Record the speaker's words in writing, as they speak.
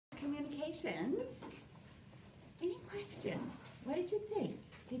Congratulations. Any questions? What did you think?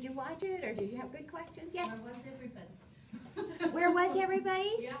 Did you watch it or did you have good questions? Yes? Where was everybody? Where was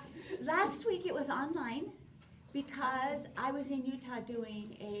everybody? Yeah. Last week it was online because I was in Utah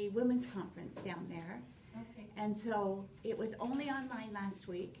doing a women's conference down there. Okay. And so it was only online last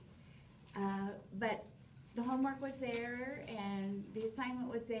week. But the homework was there and the assignment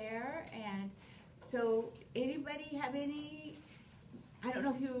was there. And so anybody have any, I don't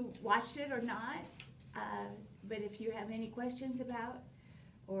know if you watched it or not, but if you have any questions about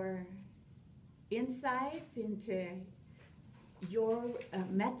or insights into your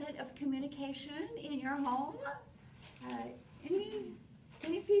method of communication in your home,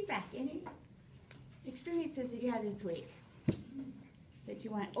 any feedback, any experiences that you had this week that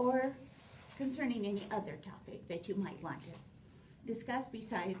you want, or concerning any other topic that you might want to discuss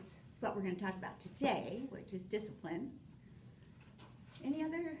besides what we're going to talk about today, which is discipline. Any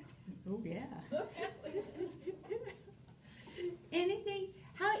other? Oh, yeah. Anything?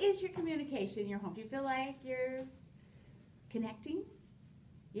 How is your communication in your home? Do you feel like you're connecting?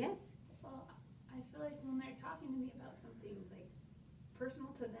 Yes? Well, I feel like when they're talking to me about something like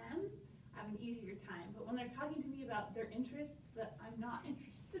personal to them, I have an easier time. But when they're talking to me about their interests that I'm not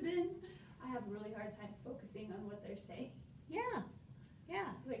interested in, I have a really hard time focusing on what they're saying. Yeah. Yeah.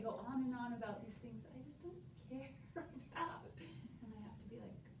 So they go on and on about these things that I just don't care about. And I have to be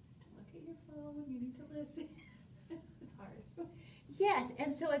like, don't look at your phone, you need to listen. It's hard. Yes,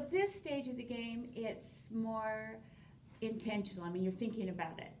 and so at this stage of the game, it's more intentional. I mean, you're thinking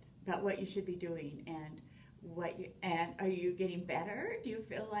about it, about what you should be doing, and and are you getting better? Do you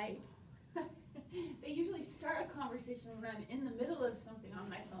feel like? They usually start a conversation when I'm in the middle of something on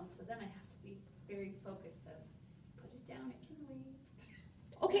my phone, so then I have to be very focused of, put it down, it can wait.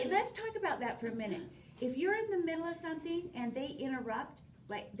 Okay, let's talk about that for a minute. If you're in the middle of something and they interrupt,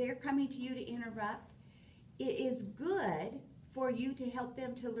 like they're coming to you to interrupt, it is good for you to help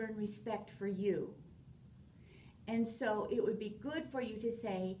them to learn respect for you. And so it would be good for you to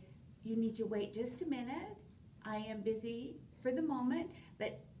say, you need to wait just a minute. I am busy for the moment,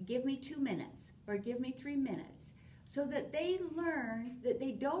 but give me 2 minutes or give me 3 minutes, so that they learn that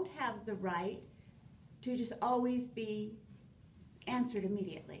they don't have the right to just always be answered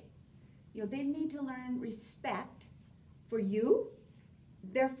immediately. You know, they need to learn respect for you,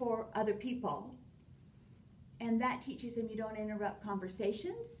 therefore other people. And that teaches them you don't interrupt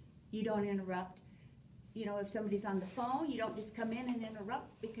conversations. You don't interrupt, you know, if somebody's on the phone, you don't just come in and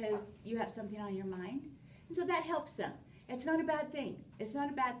interrupt because you have something on your mind. And so that helps them. It's not a bad thing. It's not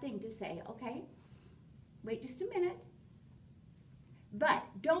a bad thing to say, okay, wait just a minute. But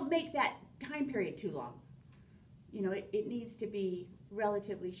don't make that time period too long. You know, it needs to be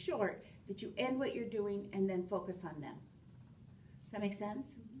relatively short, that you end what you're doing and then focus on them. Does that make sense?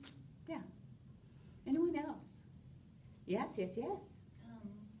 Mm-hmm. Yeah. Anyone else? Yes, yes, yes.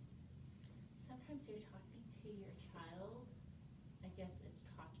 Sometimes you're talking to your child. I guess it's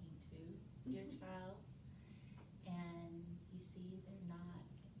talking to your child, and you see they're not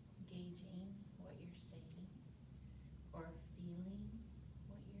gauging what you're saying or feeling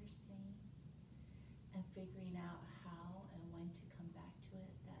what you're saying, and figuring out how and when to come back to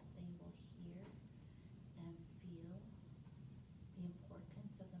it that they will hear and feel the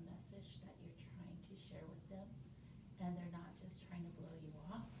importance of the message that you're trying to share with them, and they're not just trying to blow you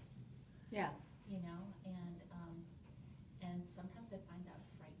off. Yeah. You know, and sometimes I find that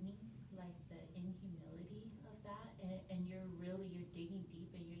frightening, like the inhumility of that, and you're digging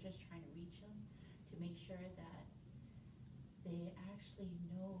deep and you're just trying to reach them to make sure that they actually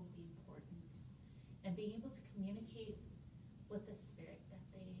know the importance, and being able to communicate with the spirit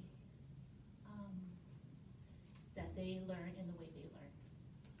that they learn in the way they learn.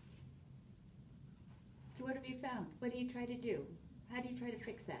 So what have you found? What do you try to do? How do you try to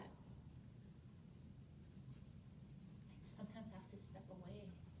fix that? Sometimes I have to step away,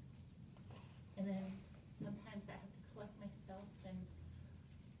 and then sometimes I have to collect myself, and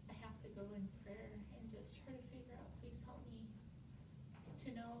I have to go in prayer and just try to figure out, please help me to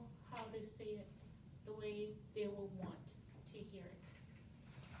know how to say it the way they will want to hear it.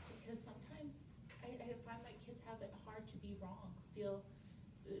 Because sometimes I find my kids have it hard to be wrong.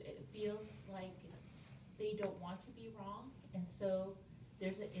 It feels like they don't want to be wrong, and so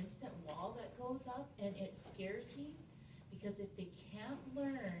there's an instant wall that goes up, and it scares me. Because if they can't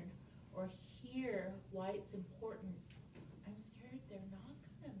learn or hear why it's important, I'm scared they're not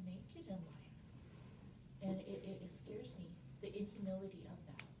going to make it in life. And it scares me, the inhumility of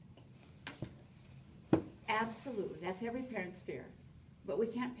that. Absolutely. That's every parent's fear. But we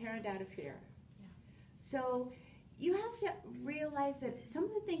can't parent out of fear. Yeah. So you have to realize that some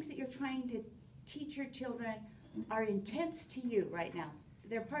of the things that you're trying to teach your children are intense to you right now.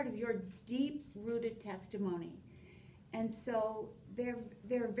 They're part of your deep-rooted testimony. And so they're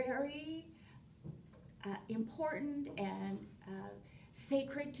very important and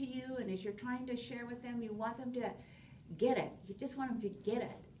sacred to you, and as you're trying to share with them, you want them to get it. You just want them to get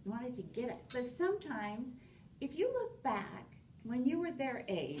it. You want it to get it. But sometimes, if you look back, when you were their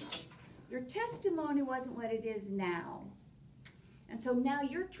age, your testimony wasn't what it is now. And so now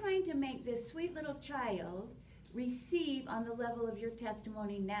you're trying to make this sweet little child receive on the level of your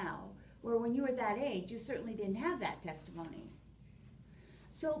testimony now, where when you were that age, you certainly didn't have that testimony.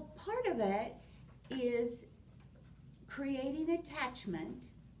 So part of it is creating attachment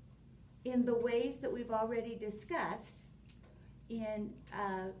in the ways that we've already discussed, in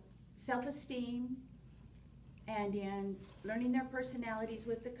self-esteem and in learning their personalities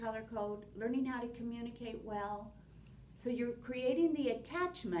with the color code, learning how to communicate well. So you're creating the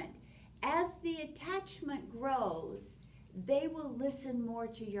attachment. As the attachment grows, they will listen more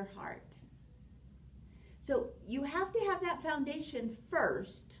to your heart. So you have to have that foundation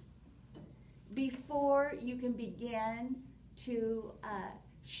first before you can begin to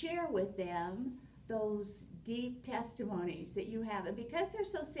share with them those deep testimonies that you have. And because they're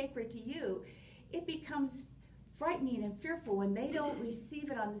so sacred to you, it becomes frightening and fearful when they don't receive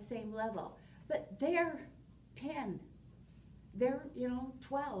it on the same level. But they're 10. They're,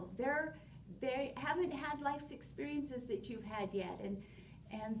 12. They haven't had life's experiences that you've had yet,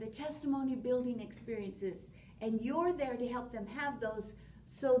 and the testimony building experiences. And you're there to help them have those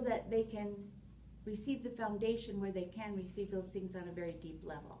so that they can receive the foundation where they can receive those things on a very deep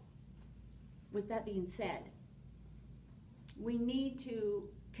level. With that being said, we need to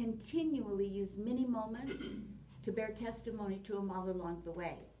continually use many moments to bear testimony to them all along the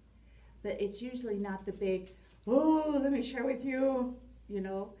way. But it's usually not the big, oh, let me share with you,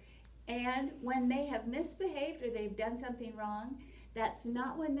 And when they have misbehaved or they've done something wrong, that's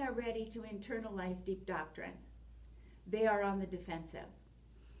not when they're ready to internalize deep doctrine. They are on the defensive.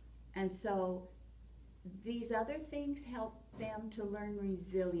 And so these other things help them to learn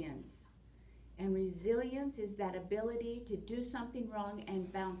resilience. And resilience is that ability to do something wrong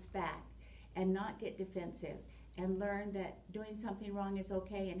and bounce back and not get defensive and learn that doing something wrong is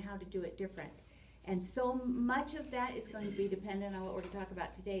okay and how to do it different. And so much of that is going to be dependent on what we're going to talk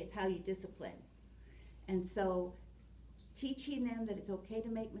about today, is how you discipline. And so teaching them that it's okay to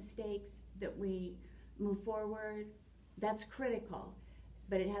make mistakes, that we move forward, that's critical.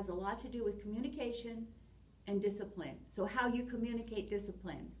 But it has a lot to do with communication and discipline. So how you communicate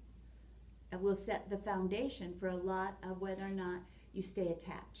discipline will set the foundation for a lot of whether or not you stay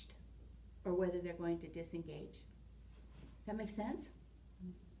attached or whether they're going to disengage. Does that make sense?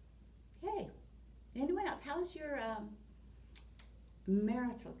 Okay. Anyone else? How's your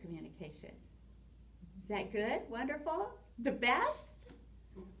marital communication? Is that good? Wonderful? The best?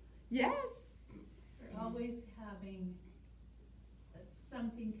 Yes? We're always having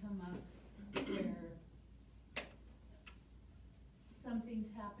something come up where something's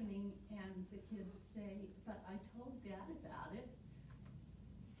happening and the kids say, but I told Dad about it.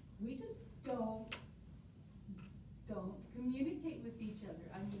 We just don't communicate with each other.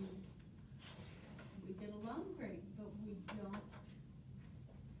 I mean, we get along great, but we don't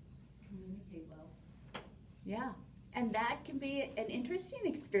communicate well. Yeah, and that can be an interesting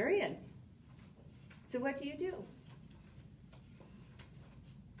experience. So what do you do?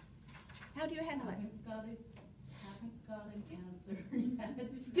 How do you handle it? Haven't got an answer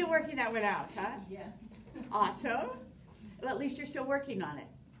yet. Still working that one out, huh? Yes. Awesome. Well, at least you're still working on it.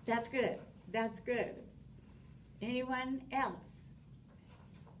 That's good. That's good. Anyone else?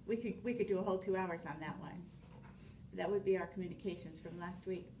 We could do a whole 2 hours on that one. That would be our communications from last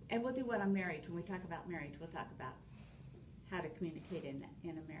week. And we'll do one on marriage. When we talk about marriage, we'll talk about how to communicate in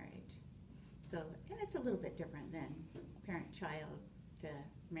a marriage. So, and it's a little bit different than parent-child to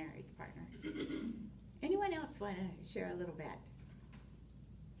married partners. Anyone else want to share a little bit?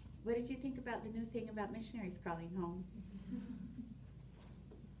 What did you think about the new thing about missionaries calling home?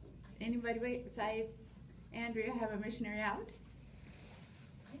 Anybody besides Andrea have a missionary out?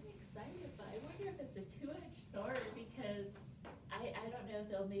 I'm excited, but I wonder if it's a two-edged sword, because I don't know if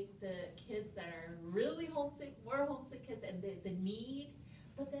they'll make the kids that are really homesick, more homesick kids, and the need.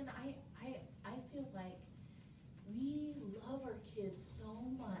 But then I feel like we love our kids so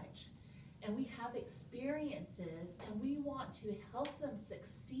much, and we have experiences, and we want to help them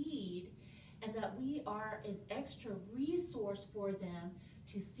succeed, and that we are an extra resource for them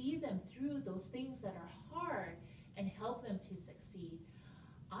to see them through those things that are hard and help them to succeed.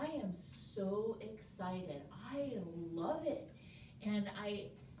 I am so excited. I love it. And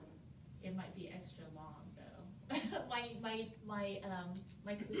it might be extra long though.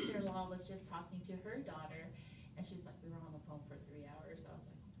 My sister-in-law was just talking to her daughter, and she's like, we were on the phone for 3 hours. I was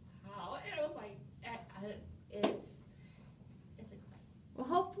like, wow. And it was like, it's exciting. Well,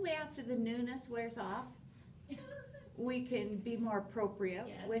 hopefully after the newness wears off, we can be more appropriate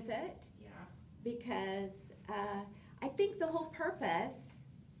Yes. with it. Yeah. Because I think the whole purpose,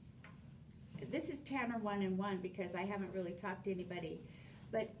 this is Tanner 1-in-1 because I haven't really talked to anybody,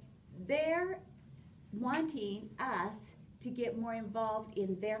 but they're wanting us to get more involved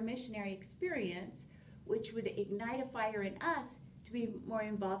in their missionary experience, which would ignite a fire in us to be more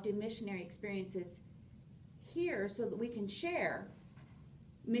involved in missionary experiences here so that we can share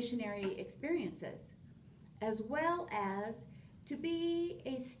missionary experiences, as well as to be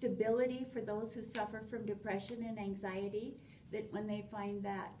a stability for those who suffer from depression and anxiety, that when they find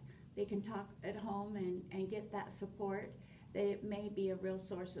that they can talk at home and get that support, that it may be a real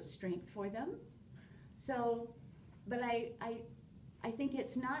source of strength for them. So, but I think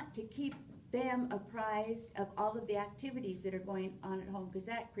it's not to keep them apprised of all of the activities that are going on at home, because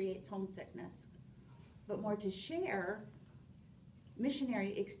that creates homesickness, but more to share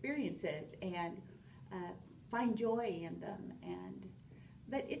missionary experiences and find joy in them.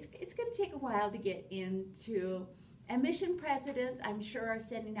 But it's going to take a while to get into, and mission presidents, I'm sure, are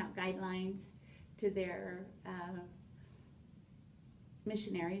sending out guidelines to their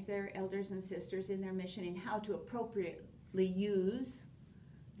missionaries, their elders and sisters in their mission, and how to appropriately use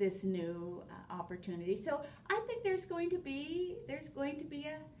this new opportunity. So I think there's going to be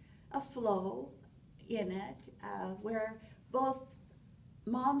a flow in it where both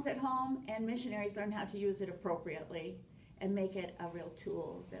moms at home and missionaries learn how to use it appropriately and make it a real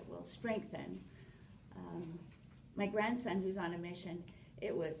tool that will strengthen. My grandson, who's on a mission,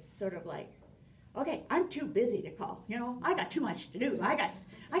 it was sort of like, okay, I'm too busy to call. You know, I got too much to do. I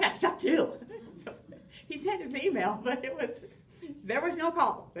got stuff to do. So he sent his email, but there was no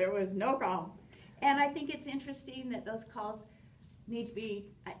call. There was no call. And I think it's interesting that those calls need to be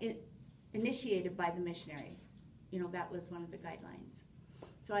initiated by the missionary. You know, that was one of the guidelines.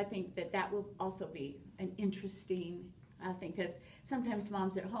 So I think that will also be an interesting thing, because sometimes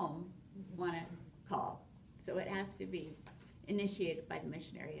moms at home want to call. So it has to be initiated by the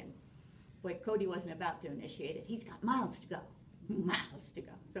missionary. And boy, Cody wasn't about to initiate it. He's got miles to go. Miles to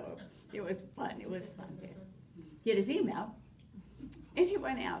go. So it was fun. It was fun to get his email.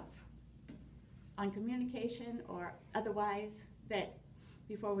 Anyone else on communication or otherwise that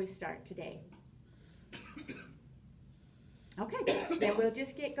before we start today? Okay, then we'll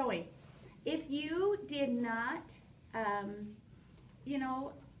just get going. If you did not,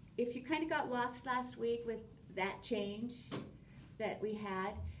 if you kind of got lost last week with that change that we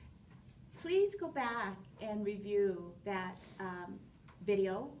had, please go back and review that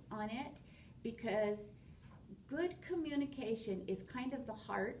video on it, because good communication is kind of the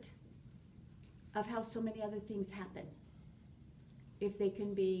heart of how so many other things happen, if they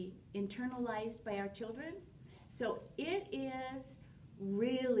can be internalized by our children. So it is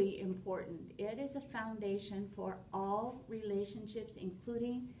really important. It is a foundation for all relationships,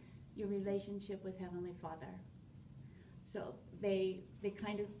 including your relationship with Heavenly Father. So they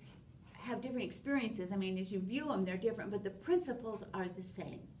kind of have different experiences. I mean, as you view them, they're different, but the principles are the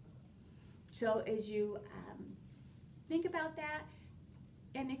same. So as you think about that,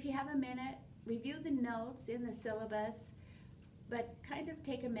 and if you have a minute, review the notes in the syllabus, but kind of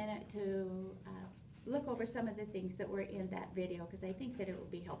take a minute to look over some of the things that were in that video, because I think that it will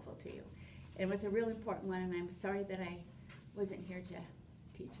be helpful to you. It was a real important one, and I'm sorry that I wasn't here to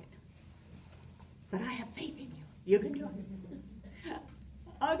teach it. But I have faith in you. You can do it.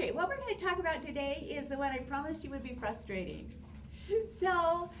 Okay, what we're going to talk about today is the one I promised you would be frustrating.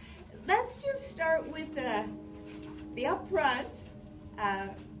 So let's just start with the upfront.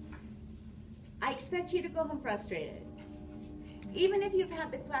 I expect you to go home frustrated. Even if you've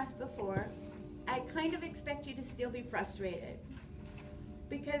had the class before, I kind of expect you to still be frustrated,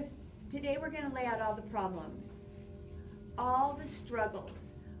 because today we're going to lay out all the problems, all the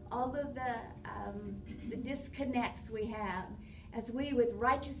struggles, all of the disconnects we have, as we, with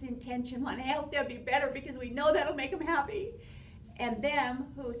righteous intention, want to help them be better because we know that'll make them happy, and them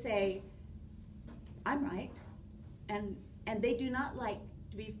who say, I'm right, and they do not like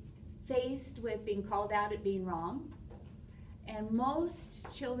to be faced with being called out at being wrong. And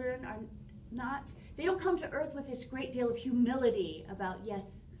most children are not, they don't come to earth with this great deal of humility about,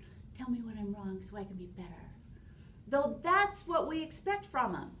 yes, tell me what I'm wrong so I can be better. Though that's what we expect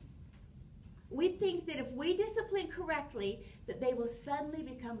from them. We think that if we discipline correctly, that they will suddenly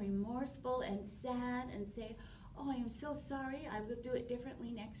become remorseful and sad and say, oh, I am so sorry. I will do it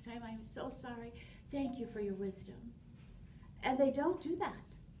differently next time. I am so sorry. Thank you for your wisdom. And they don't do that.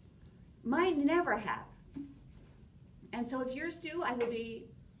 Mine never have. And so if yours do, I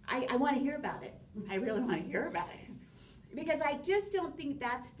want to hear about it. I really want to hear about it. Because I just don't think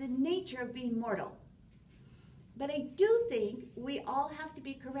that's the nature of being mortal. But I do think we all have to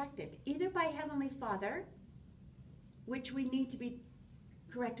be corrected, either by Heavenly Father, which we need to be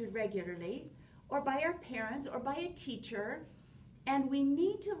corrected regularly, or by our parents, or by a teacher. And we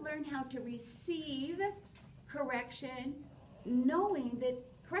need to learn how to receive correction, knowing that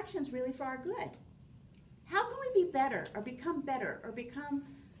correction is really for our good. How can we be better, or become,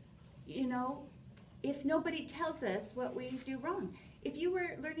 if nobody tells us what we do wrong? If you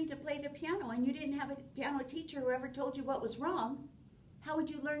were learning to play the piano and you didn't have a piano teacher who ever told you what was wrong, how would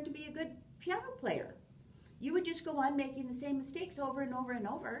you learn to be a good piano player? You would just go on making the same mistakes over and over and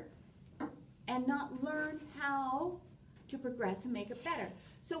over and not learn how to progress and make it better.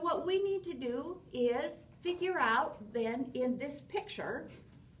 So what we need to do is figure out then in this picture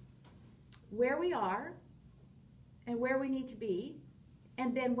where we are and where we need to be,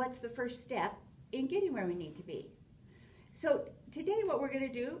 and then what's the first step in getting where we need to be. So today what we're going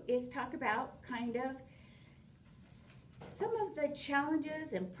to do is talk about kind of some of the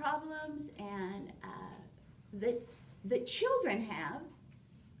challenges and problems and that children have,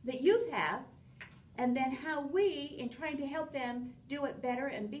 that youth have, and then how we, in trying to help them do it better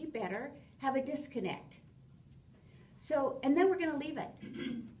and be better, have a disconnect. So, and then we're going to leave it.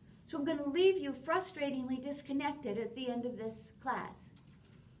 So I'm going to leave you frustratingly disconnected at the end of this class.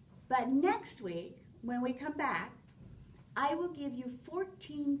 But next week, when we come back, I will give you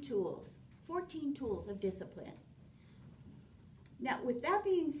 14 tools of discipline. Now, with that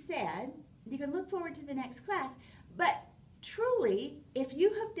being said, you can look forward to the next class, but truly, if you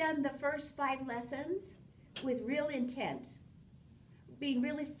have done the first 5 lessons with real intent, being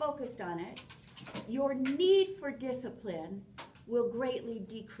really focused on it, your need for discipline will greatly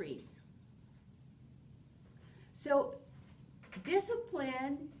decrease. So,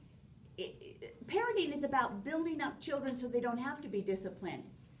 discipline, parenting is about building up children so they don't have to be disciplined.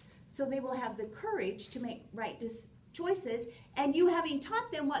 So they will have the courage to make right choices, and you having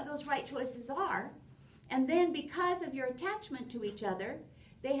taught them what those right choices are, and then because of your attachment to each other,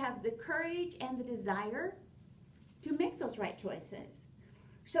 they have the courage and the desire to make those right choices.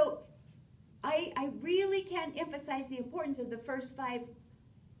 So I really can't emphasize the importance of the first 5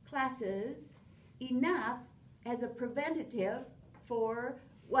 classes enough as a preventative for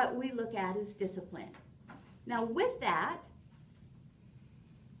what we look at as discipline. Now with that,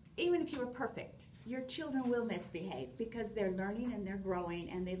 even if you were perfect, your children will misbehave because they're learning and they're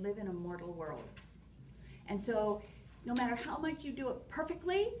growing and they live in a mortal world. And so no matter how much you do it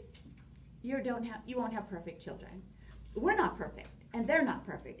perfectly, you won't have perfect children. We're not perfect, and they're not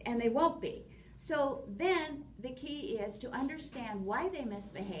perfect, and they won't be. So then the key is to understand why they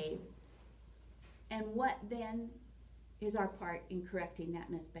misbehave and what then is our part in correcting that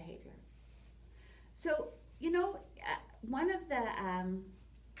misbehavior. So, one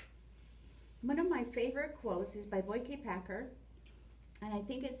of my favorite quotes is by Boyd K. Packer, and I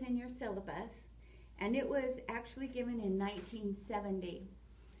think it's in your syllabus, and it was actually given in 1970.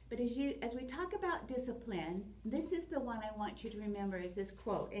 But as we talk about discipline, this is the one I want you to remember is this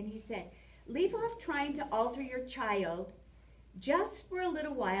quote. And he said, leave off trying to alter your child just for a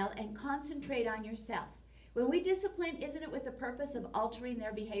little while and concentrate on yourself. When we discipline, isn't it with the purpose of altering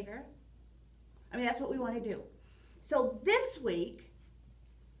their behavior? I mean, that's what we want to do. So this week,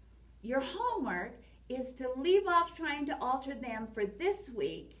 your homework is to leave off trying to alter them for this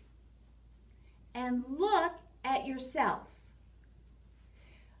week and look at yourself.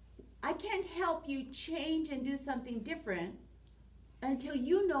 I can't help you change and do something different until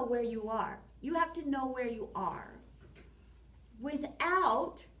you know where you are. You have to know where you are.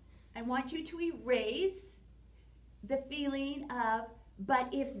 Without, I want you to erase the feeling of, but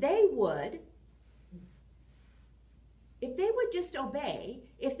if they would just obey,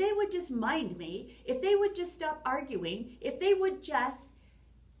 if they would just mind me, if they would just stop arguing, if they would just,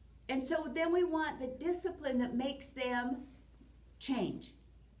 and so then we want the discipline that makes them change.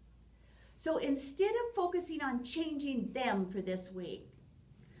 So instead of focusing on changing them for this week,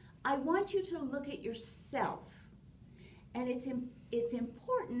 I want you to look at yourself. And it's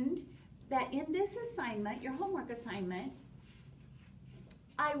important that in this assignment, your homework assignment,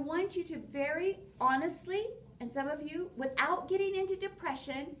 I want you to very honestly, and some of you, without getting into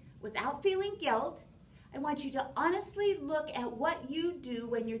depression, without feeling guilt, I want you to honestly look at what you do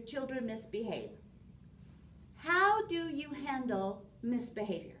when your children misbehave. How do you handle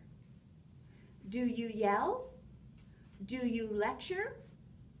misbehavior? Do you yell? Do you lecture?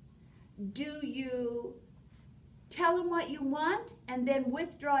 Do you tell them what you want and then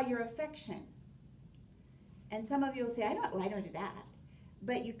withdraw your affection? And some of you will say, I don't do that.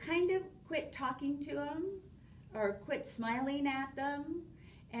 But you kind of quit talking to them or quit smiling at them.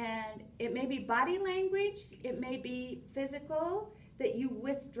 And it may be body language, it may be physical, that you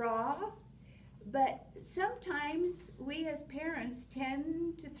withdraw. But sometimes we as parents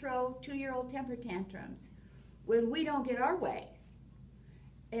tend to throw 2-year-old temper tantrums when we don't get our way.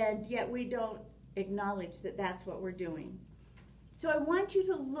 And yet we don't acknowledge that that's what we're doing. So I want you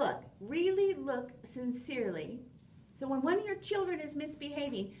to look, really look sincerely. So when one of your children is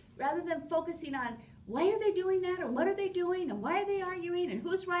misbehaving, rather than focusing on why are they doing that, or what are they doing, and why are they arguing, and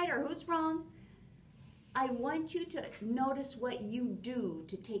who's right or who's wrong, I want you to notice what you do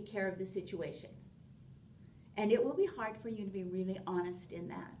to take care of the situation. And it will be hard for you to be really honest in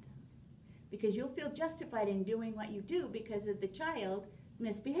that, because you'll feel justified in doing what you do because of the child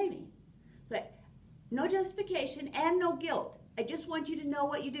misbehaving. So no justification and no guilt. I just want you to know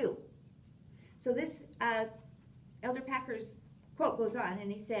what you do. So this Elder Packer's quote goes on,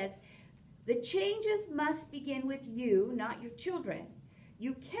 and he says, the changes must begin with you, not your children.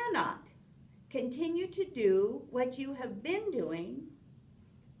 You cannot continue to do what you have been doing,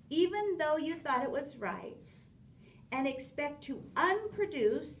 even though you thought it was right, and expect to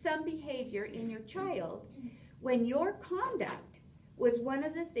unproduce some behavior in your child when your conduct was one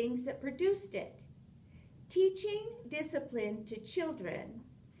of the things that produced it. Teaching discipline to children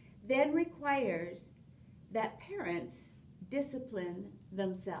then requires that parents discipline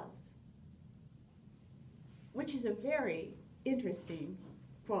themselves, which is a very interesting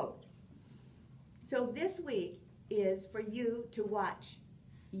quote. So this week is for you to watch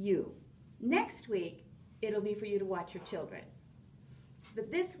you. Next week, it'll be for you to watch your children.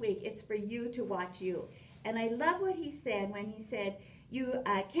 But this week, it's for you to watch you. And I love what he said when he said, you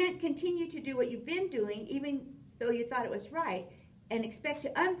can't continue to do what you've been doing, even though you thought it was right, and expect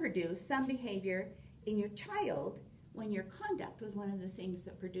to unproduce some behavior in your child when your conduct was one of the things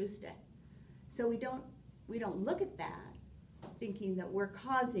that produced it. So we don't look at that thinking that we're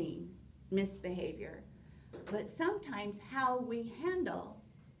causing misbehavior, but sometimes how we handle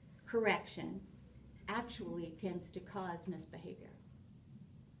correction actually tends to cause misbehavior,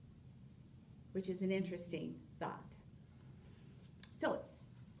 which is an interesting thought. So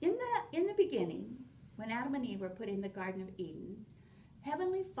in the beginning, when Adam and Eve were put in the Garden of Eden,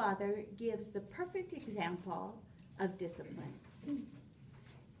 Heavenly Father gives the perfect example of discipline.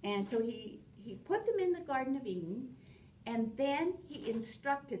 And so he put them in the Garden of Eden, and then he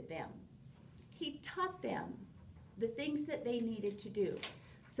instructed them. He taught them the things that they needed to do.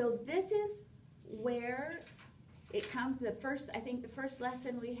 So this is where it comes, the first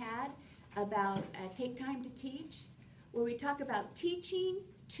lesson we had about take time to teach, where we talk about teaching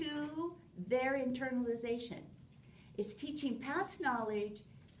to their internalization. It's teaching past knowledge,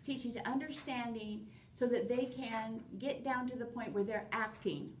 it's teaching to understanding, so that they can get down to the point where they're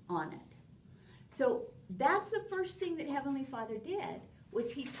acting on it. So that's the first thing that Heavenly Father did,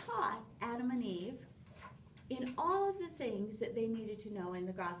 was he taught Adam and Eve in all of the things that they needed to know in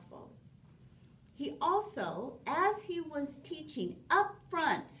the gospel. He also, as he was teaching up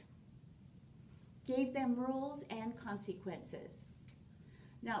front, gave them rules and consequences.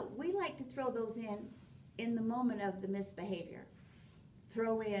 Now, we like to throw those in the moment of the misbehavior.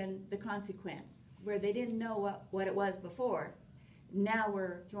 Throw in the consequence, where they didn't know what it was before. Now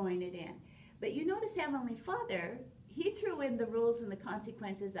we're throwing it in. But you notice Heavenly Father, he threw in the rules and the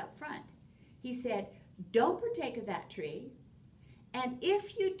consequences up front. He said, don't partake of that tree, and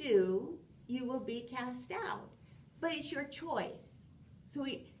if you do, you will be cast out. But it's your choice. So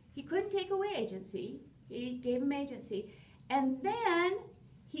he couldn't take away agency. He gave them agency. And then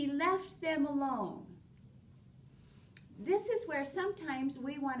he left them alone. This is where sometimes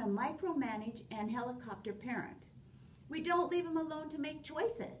we want to micromanage and helicopter parent. We don't leave them alone to make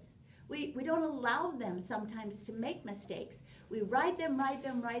choices. We don't allow them sometimes to make mistakes. We ride them,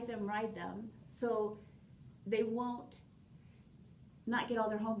 so they won't not get all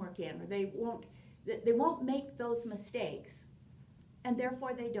their homework in, or they won't make those mistakes, and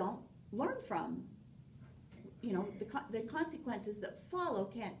therefore they don't learn from. The consequences that follow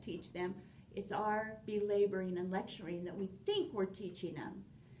can't teach them. It's our belaboring and lecturing that we think we're teaching them,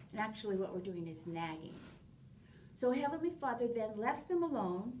 and actually what we're doing is nagging. So Heavenly Father then left them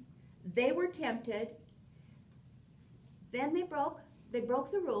alone. They were tempted. Then they broke the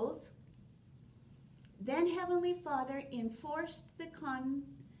rules. Then Heavenly Father enforced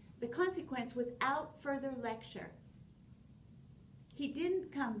the consequence without further lecture. He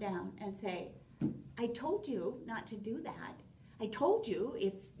didn't come down and say, I told you not to do that. I told you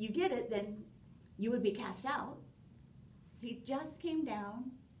if you did it, then you would be cast out. He just came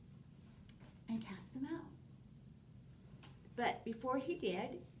down and cast them out. But before he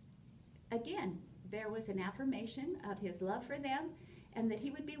did, again, there was an affirmation of his love for them and that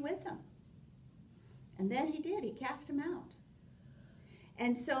he would be with them. And then he did. He cast them out.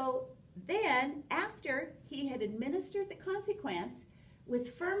 And so then, after he had administered the consequence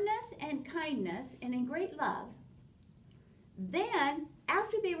with firmness and kindness and in great love, then,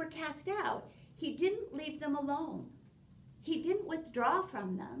 after they were cast out, he didn't leave them alone. He didn't withdraw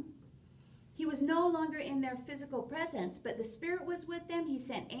from them. He was no longer in their physical presence, but the Spirit was with them. He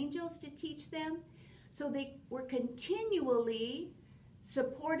sent angels to teach them. So they were continually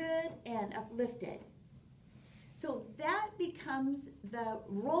supported and uplifted. So that becomes the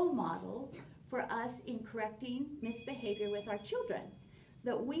role model for us in correcting misbehavior with our children.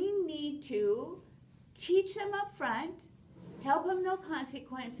 That we need to teach them up front, help them know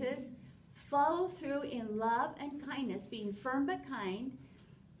consequences, follow through in love and kindness, being firm but kind,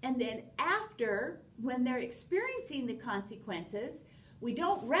 and then after, when they're experiencing the consequences, we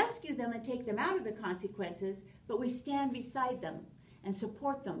don't rescue them and take them out of the consequences, but we stand beside them and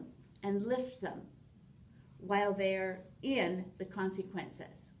support them and lift them while they're in the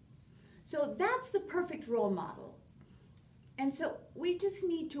consequences. So that's the perfect role model. And so we just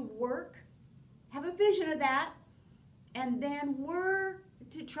need to work, have a vision of that, and then work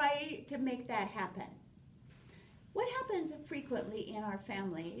to try to make that happen. What happens frequently in our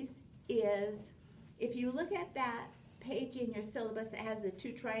families is, if you look at that page in your syllabus that has the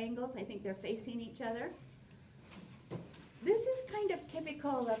two triangles, I think they're facing each other. This is kind of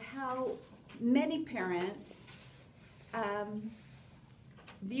typical of how many parents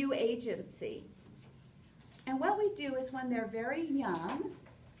view agency. And what we do is when they're very young,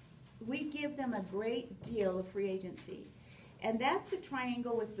 we give them a great deal of free agency. And that's the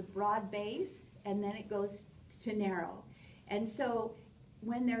triangle with the broad base, and then it goes to narrow. And so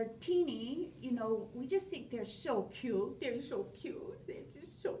when they're teeny, you know, we just think they're so cute. They're so cute. They're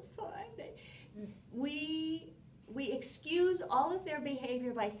just so fun. We excuse all of their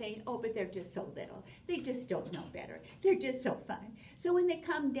behavior by saying, oh, but they're just so little. They just don't know better. They're just so fun. So when they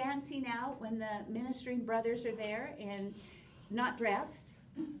come dancing out, when the ministering brothers are there and not dressed,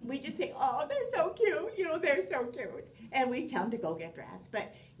 we just say, oh, they're so cute. You know, they're so cute. And we tell them to go get dressed.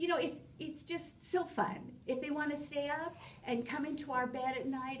 But, you know, it's just so fun. If they want to stay up and come into our bed at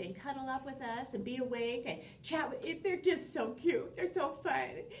night and cuddle up with us and be awake and chat with, they're just so cute. They're so fun.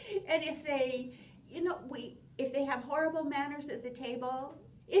 And if they, you know, if they have horrible manners at the table,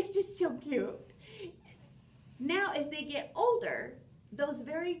 it's just so cute. Now, as they get older, those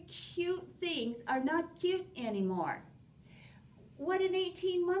very cute things are not cute anymore. What an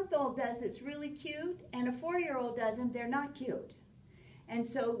 18-month-old does that's really cute, and a 4-year-old does them, they're not cute. And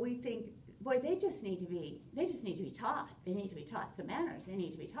so we think, boy, they just need to be taught. They need to be taught some manners. They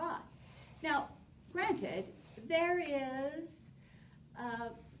need to be taught. Now, granted, there is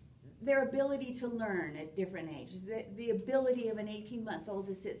their ability to learn at different ages. The ability of an 18-month-old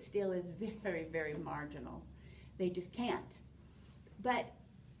to sit still is very, very marginal. They just can't. But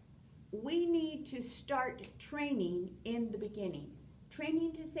we need to start training in the beginning.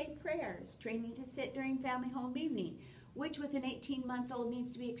 Training to say prayers, training to sit during family home evening, which with an 18-month-old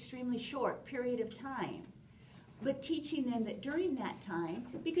needs to be extremely short period of time. But teaching them that during that time,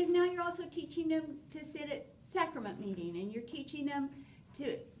 because now you're also teaching them to sit at sacrament meeting, and you're teaching them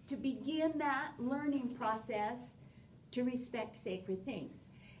to begin that learning process to respect sacred things.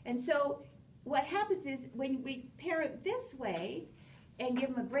 And so what happens is when we parent this way and give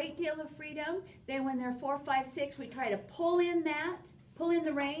them a great deal of freedom, then when they're 4, 5, 6, we try to pull in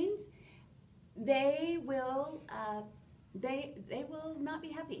the reins, they will not be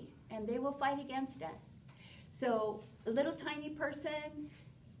happy, and they will fight against us. So a little tiny person,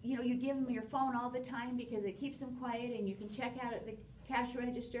 you know, you give them your phone all the time because it keeps them quiet, and you can check out at the cash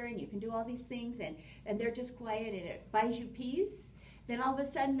register, and you can do all these things, and they're just quiet, and it buys you peace. Then all of a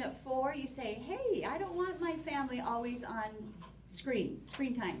sudden at 4, you say, hey, I don't want my family always on screen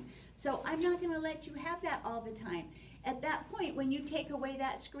time. So I'm not going to let you have that all the time. At that point, when you take away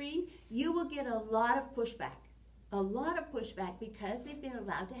that screen, you will get a lot of pushback because they've been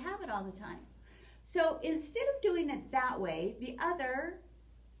allowed to have it all the time. So instead of doing it that way, the other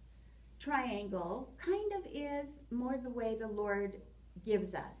triangle kind of is more the way the Lord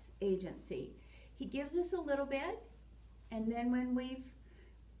gives us agency. He gives us a little bit, and then when we've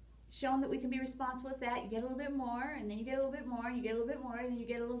shown that we can be responsible with that. You get a little bit more, and then you get a little bit more, and you get a little bit more, and then you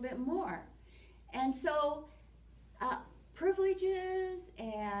get a little bit more. And so privileges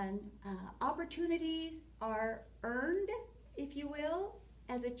and opportunities are earned, if you will,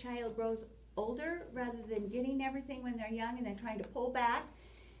 as a child grows older, rather than getting everything when they're young and then trying to pull back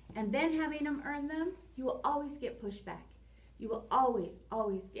and then having them earn them. You will always get pushback. You will always,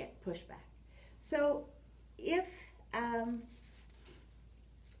 always get pushback. So if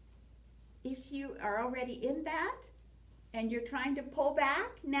you are already in that and you're trying to pull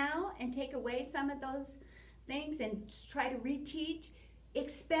back now and take away some of those things and try to reteach,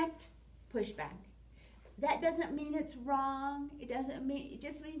 expect pushback. That doesn't mean it's wrong. It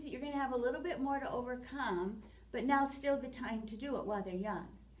just means that you're going to have a little bit more to overcome, but now's still the time to do it while they're young.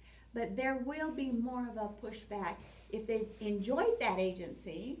 But there will be more of a pushback if they've enjoyed that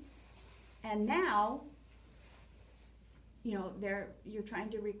agency, and now, you're trying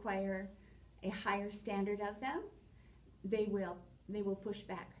to require a higher standard of them. They will push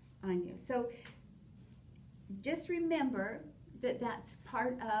back on you. So just remember that that's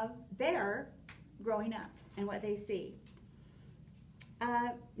part of their growing up and what they see.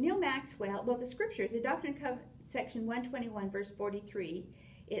 Neil Maxwell, the scriptures, the Doctrine and Covenants, section 121, verse 43,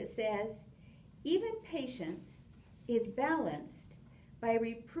 it says, even patience is balanced by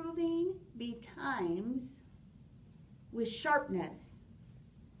reproving betimes with sharpness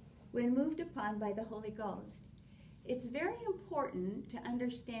when moved upon by the Holy Ghost. It's very important to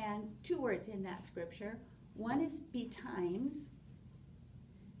understand two words in that scripture. One is betimes,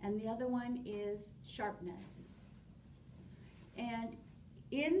 and the other one is sharpness. And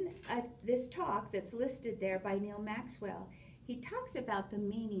in this talk that's listed there by Neil Maxwell, he talks about the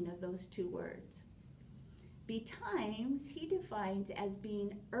meaning of those two words. Betimes, he defines as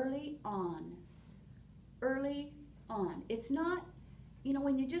being early on. Early on. It's not,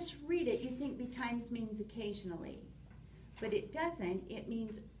 when you just read it, you think betimes means occasionally. But it doesn't. It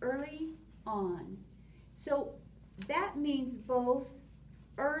means early on. So that means both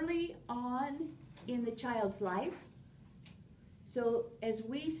early on in the child's life. So as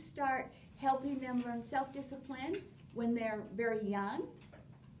we start helping them learn self-discipline when they're very young,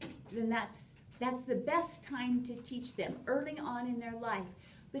 then that's the best time to teach them, early on in their life.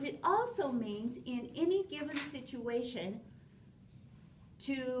 But it also means in any given situation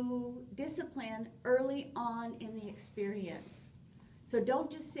to discipline early on in the experience. So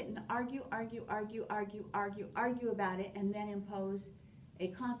don't just sit and argue about it and then impose a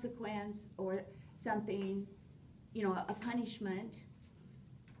consequence or something, a punishment.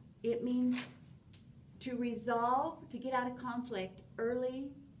 It means to resolve, to get out of conflict early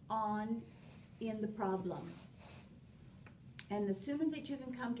on in the problem. And the sooner that you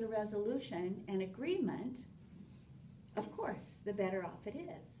can come to resolution and agreement, of course, the better off it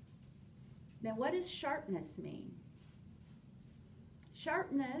is. Now, what does sharpness mean?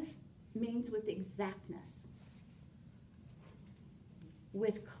 Sharpness means with exactness,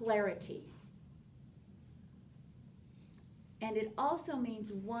 with clarity. And it also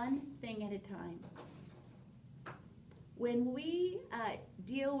means one thing at a time. When we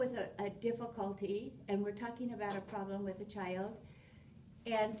deal with a difficulty, and we're talking about a problem with a child,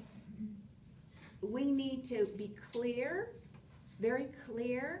 and we need to be clear, very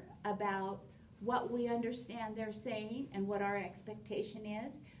clear about what we understand they're saying and what our expectation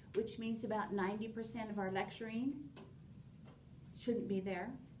is, which means about 90% of our lecturing shouldn't be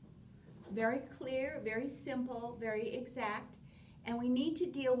there. Very clear, very simple, very exact, and we need to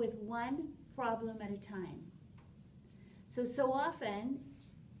deal with one problem at a time. So often,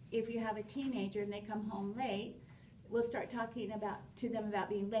 if you have a teenager and they come home late, we'll start talking to them about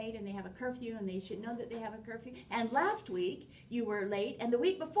being late, and they have a curfew, and they should know that they have a curfew. And last week, you were late, and the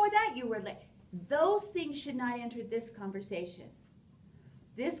week before that, you were late. Those things should not enter this conversation.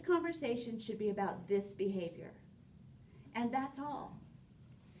 This conversation should be about this behavior. And that's all.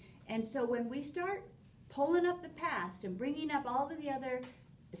 And so when we start pulling up the past and bringing up all of the other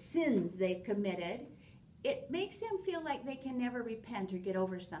sins they've committed, it makes them feel like they can never repent or get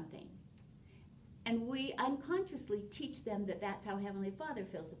over something. And we unconsciously teach them that that's how Heavenly Father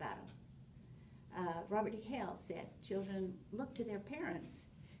feels about them. Robert D. Hale said, children look to their parents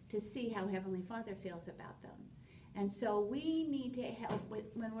to see how Heavenly Father feels about them. And so we need to help with,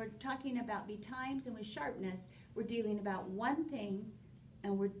 when we're talking about betimes and with sharpness, we're dealing about one thing,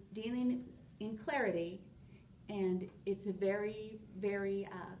 and we're dealing in clarity, and it's a very, very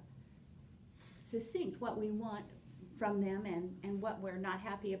succinct what we want from them and what we're not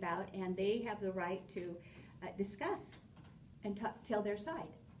happy about, and they have the right to discuss and tell their side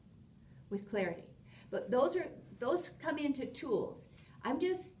with clarity. But those come into tools. I'm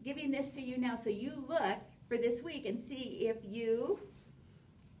just giving this to you now so you look for this week and see if you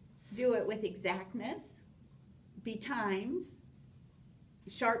do it with exactness, betimes,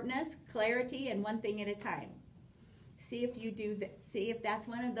 sharpness, clarity, and one thing at a time. See if you do that. See if that's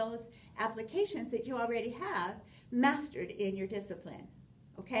one of those applications that you already have mastered in your discipline.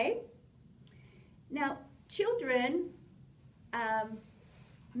 Okay? Now, children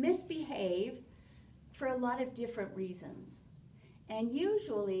misbehave for a lot of different reasons. And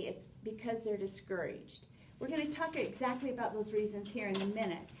usually it's because they're discouraged. We're going to talk exactly about those reasons here in a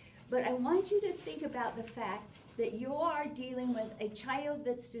minute. But I want you to think about the fact that you are dealing with a child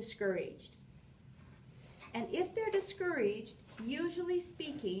that's discouraged. And if they're discouraged, usually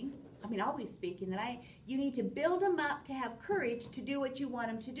speaking, always speaking, you need to build them up to have courage to do what you want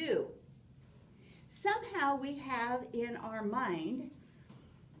them to do. Somehow we have in our mind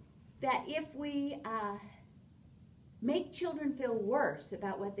that if we make children feel worse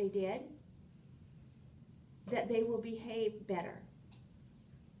about what they did, that they will behave better.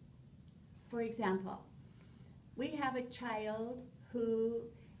 For example, we have a child who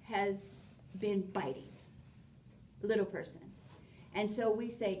has been biting, a little person. And so we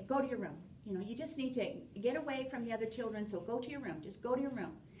say, go to your room. You just need to get away from the other children, so go to your room. Just go to your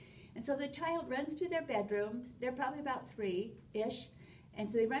room. And so the child runs to their bedrooms. They're probably about 3-ish.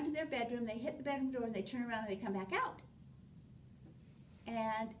 And so they run to their bedroom, they hit the bedroom door, and they turn around and they come back out.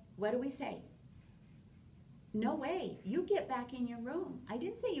 And what do we say? No way. You get back in your room. I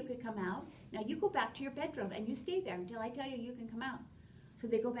didn't say you could come out. Now you go back to your bedroom and you stay there until I tell you you can come out. So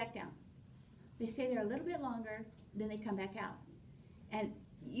they go back down. They stay there a little bit longer, then they come back out. And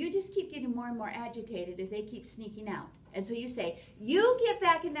you just keep getting more and more agitated as they keep sneaking out. And so you say, you get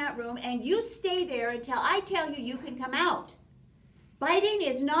back in that room and you stay there until I tell you you can come out. Biting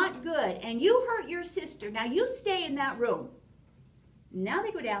is not good, and you hurt your sister. Now you stay in that room. Now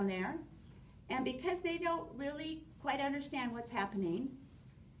they go down there, and because they don't really quite understand what's happening,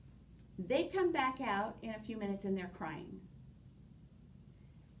 they come back out in a few minutes and they're crying.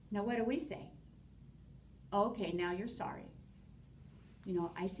 Now what do we say? Okay, now you're sorry.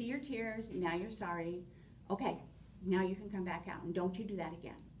 I see your tears, now you're sorry. Okay, now you can come back out, and don't you do that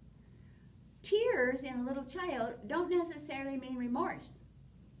again. Tears in a little child don't necessarily mean remorse.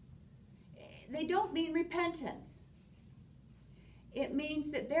 They don't mean repentance. It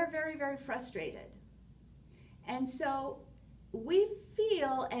means that they're very, very frustrated. And so we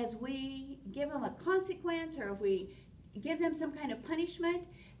feel as we give them a consequence or if we give them some kind of punishment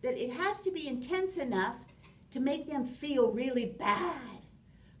that it has to be intense enough to make them feel really bad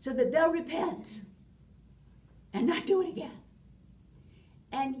so that they'll repent and not do it again.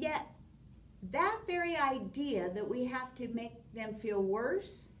 And yet, that very idea that we have to make them feel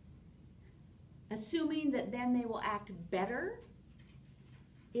worse, assuming that then they will act better,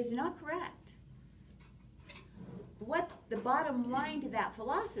 is not correct. What the bottom line to that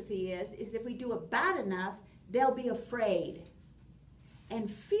philosophy is if we do it bad enough, they'll be afraid.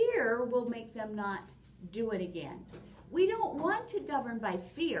 And fear will make them not do it again. We don't want to govern by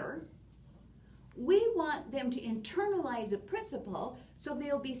fear. We want them to internalize a principle so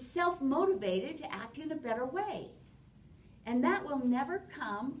they'll be self-motivated to act in a better way. And that will never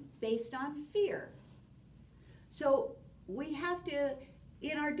come based on fear. So we have to,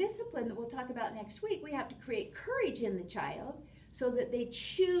 in our discipline that we'll talk about next week, we have to create courage in the child so that they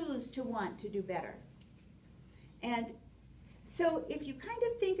choose to want to do better. And so if you kind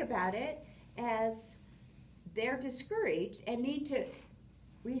of think about it as they're discouraged and need to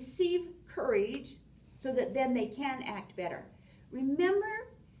receive courage so that then they can act better. Remember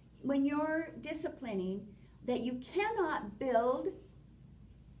when you're disciplining that you cannot build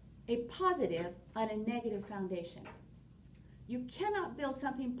a positive on a negative foundation. You cannot build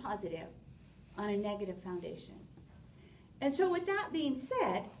something positive on a negative foundation. And so with that being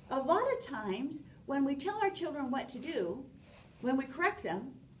said, a lot of times when we tell our children what to do, when we correct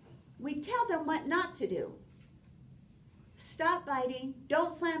them, we tell them what not to do. Stop biting,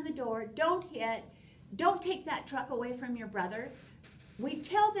 don't slam the door, don't hit, don't take that truck away from your brother. We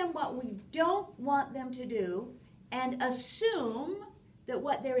tell them what we don't want them to do and assume that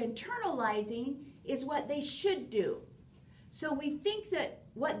what they're internalizing is what they should do. So we think that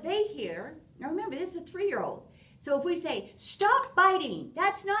what they hear, now remember this is a 3-year-old, so if we say, stop biting,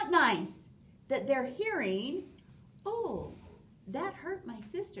 that's not nice, that they're hearing, oh, that hurt my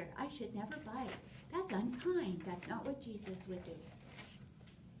sister, I should never bite. That's unkind. That's not what Jesus would do.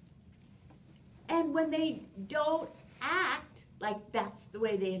 And when they don't act like that's the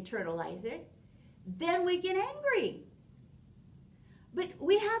way they internalize it, then we get angry. But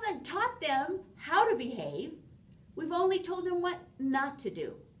we haven't taught them how to behave. We've only told them what not to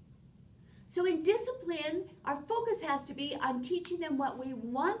do. So in discipline, our focus has to be on teaching them what we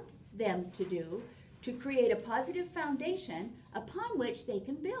want them to do to create a positive foundation upon which they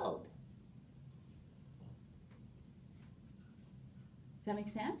can build. Does that make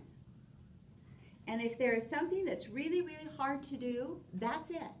sense? And if there is something that's really, really hard to do,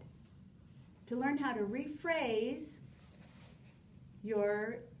 that's it. To learn how to rephrase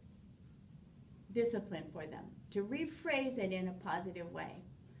your discipline for them, to rephrase it in a positive way.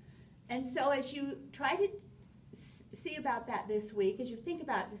 And so as you try to see about that this week, as you think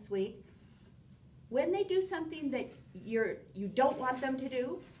about it this week, when they do something that you don't want them to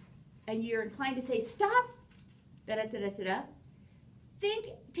do, and you're inclined to say, stop, da-da-da-da-da-da,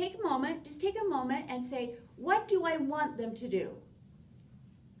 take a moment, just take a moment and say, what do I want them to do?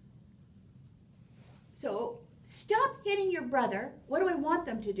 So stop hitting your brother. What do I want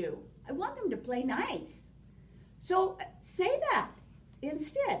them to do? I want them to play nice. So say that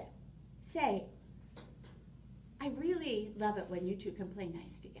instead. Say, I really love it when you two can play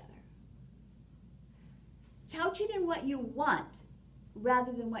nice together. Couch it in what you want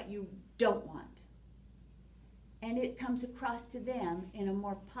rather than what you don't want. And it comes across to them in a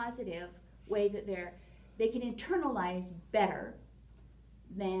more positive way that they can internalize better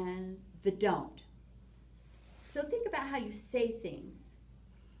than the don't. So think about how you say things.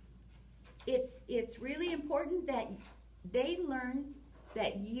 It's really important that they learn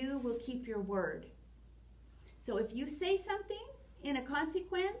that you will keep your word. So if you say something in a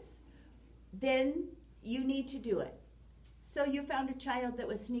consequence, then you need to do it. So you found a child that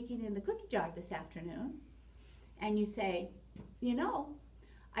was sneaking in the cookie jar this afternoon, and you say, you know,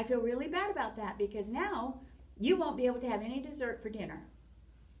 I feel really bad about that because now you won't be able to have any dessert for dinner.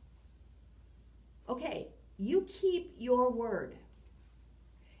 Okay, you keep your word.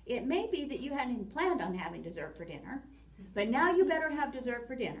 It may be that you hadn't even planned on having dessert for dinner, but now you better have dessert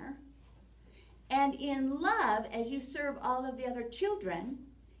for dinner. And in love, as you serve all of the other children,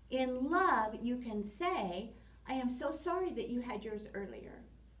 in love you can say, I am so sorry that you had yours earlier.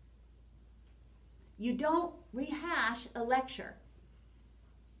 You don't rehash a lecture.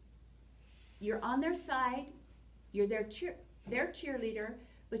 You're on their side, you're their cheerleader,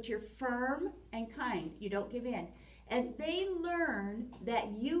 but you're firm and kind. You don't give in. As they learn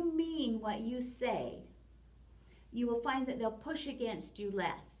that you mean what you say, you will find that they'll push against you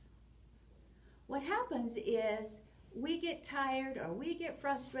less. What happens is we get tired or we get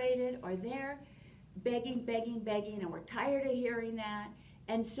frustrated or they're begging, and we're tired of hearing that,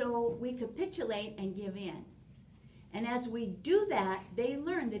 and so we capitulate and give in. And as we do that, they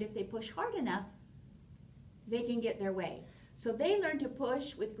learn that if they push hard enough, they can get their way. So they learn to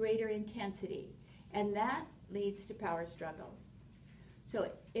push with greater intensity, and that leads to power struggles. So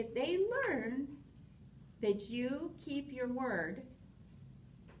if they learn that you keep your word,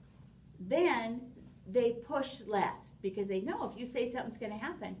 then they push less because they know if you say something's going to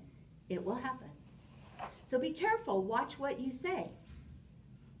happen, it will happen. So be careful. Watch what you say.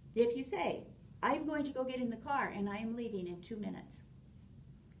 If you say, I'm going to go get in the car and I am leaving in 2 minutes.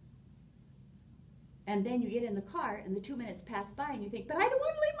 And then you get in the car and the 2 minutes pass by and you think, but I don't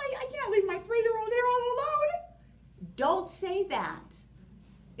want to I can't leave my 3-year-old here all alone. Don't say that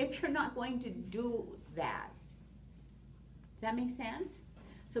if you're not going to do that. Does that make sense?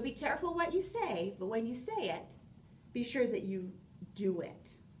 So be careful what you say, but when you say it, be sure that you do it.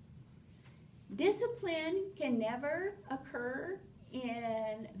 Discipline can never occur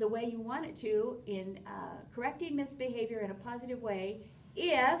in the way you want it to, in correcting misbehavior in a positive way,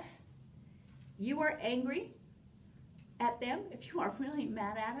 if you are angry at them, if you are really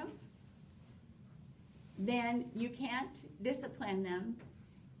mad at them, then you can't discipline them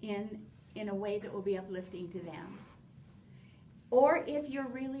in a way that will be uplifting to them. Or if you're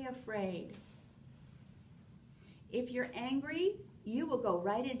really afraid. If you're angry, you will go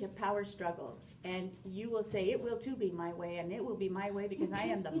right into power struggles. And you will say, it will too be my way, and it will be my way because I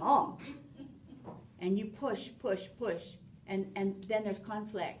am the mom. And you push. And then there's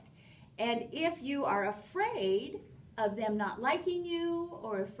conflict. And if you are afraid of them not liking you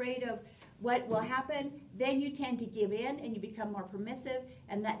or afraid of what will happen, then you tend to give in and you become more permissive,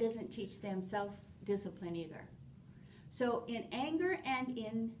 and that doesn't teach them self-discipline either. So in anger and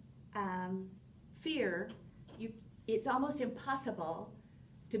in fear, it's almost impossible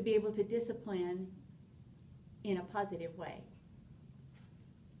to be able to discipline in a positive way.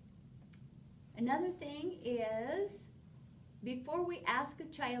 Another thing is, before we ask a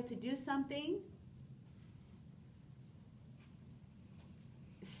child to do something,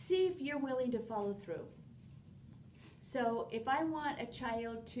 see if you're willing to follow through. So if I want a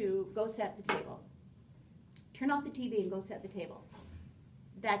child to go set the table, turn off the TV and go set the table.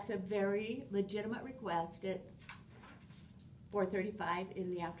 That's a very legitimate request at 4:35 in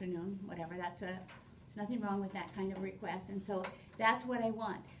the afternoon, whatever. There's nothing wrong with that kind of request, and so that's what I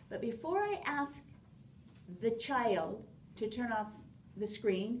want. But before I ask the child to turn off the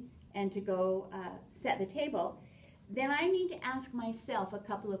screen and to go set the table, then I need to ask myself a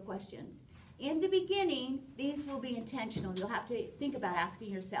couple of questions. In the beginning, these will be intentional. You'll have to think about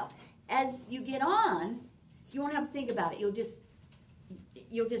asking yourself. As you get on, you won't have to think about it.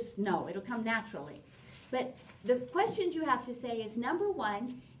 You'll just know. It'll come naturally. But the questions you have to say is, number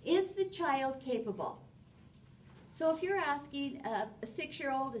one, is the child capable? So if you're asking a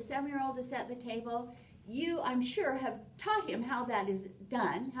 6-year-old, a 7-year-old to set the table, you, I'm sure, have taught him how that is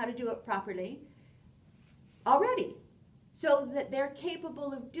done, how to do it properly already, so that they're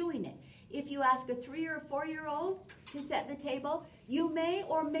capable of doing it. If you ask a 3 or a 4-year-old to set the table, you may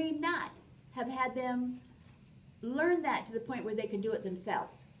or may not have had them learn that to the point where they can do it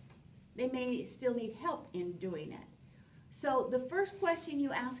themselves. They may still need help in doing it. So the first question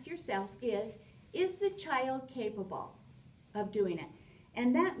you ask yourself is the child capable of doing it?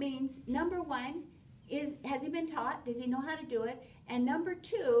 And that means, number one, has he been taught? Does he know how to do it? And number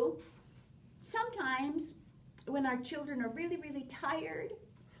two, sometimes when our children are really, really tired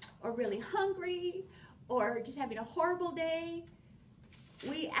or really hungry or just having a horrible day,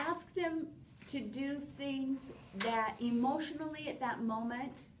 we ask them to do things that emotionally at that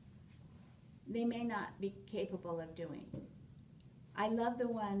moment they may not be capable of doing. I love the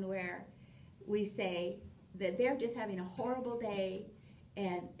one where we say that they're just having a horrible day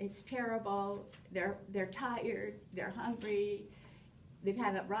and it's terrible, they're tired, they're hungry, they've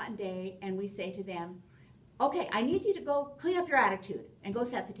had a rotten day, and we say to them, okay, I need you to go clean up your attitude and go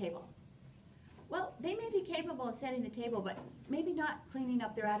set the table. Well, they may be capable of setting the table, but maybe not cleaning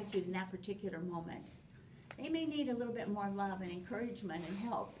up their attitude in that particular moment. They may need a little bit more love and encouragement and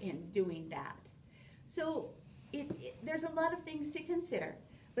help in doing that. So there's a lot of things to consider.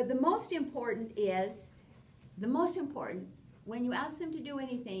 But the most important, when you ask them to do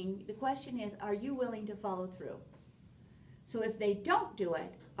anything, the question is, are you willing to follow through? So if they don't do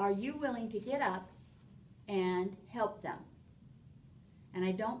it, are you willing to get up and help them? And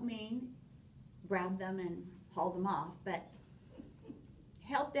I don't mean grab them and haul them off, but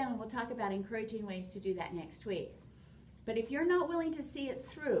help them, and we'll talk about encouraging ways to do that next week. But if you're not willing to see it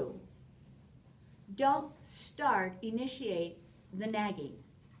through, don't initiate the nagging.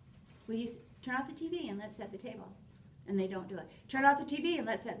 Will you turn off the TV and let's set the table? And they don't do it. Turn off the TV and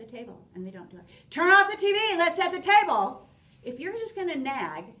let's set the table. And they don't do it. Turn off the TV and let's set the table. If you're just going to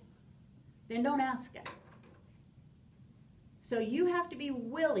nag, then don't ask it. So you have to be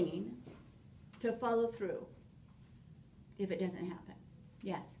willing to follow through if it doesn't happen.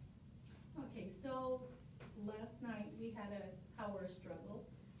 Yes? Okay, so last night we had a power struggle.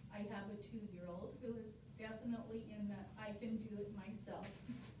 I have a 2-year-old who is definitely in the I can do it myself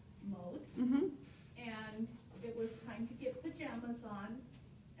mode. Mm-hmm. And it was time to get pajamas on,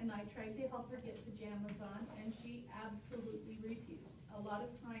 and I tried to help her get pajamas on, and she absolutely refused. A lot of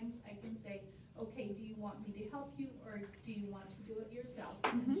times I can say, okay, do you want me to help you, or do you want to do it yourself?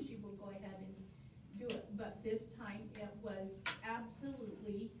 Mm-hmm. And she will go ahead and do it. But this time it was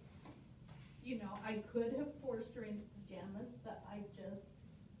absolutely, I could have forced her into pajamas, but I just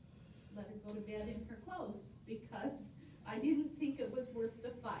let her go to bed in her clothes because I didn't think it was worth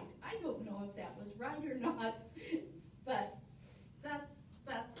the fight. I don't know if that was right or not, but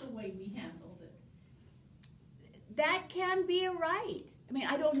that's the way we handled it. That can be right. I mean,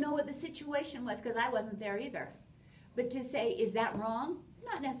 I don't know what the situation was because I wasn't there either. But to say, is that wrong?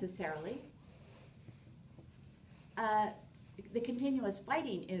 Not necessarily. The continuous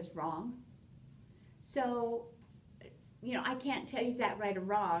fighting is wrong. So, I can't tell you is that right or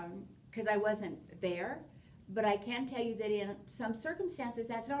wrong because I wasn't there. But I can tell you that in some circumstances,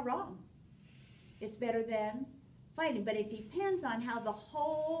 that's not wrong. It's better than fighting. But it depends on how the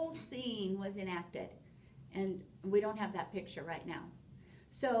whole scene was enacted. And we don't have that picture right now.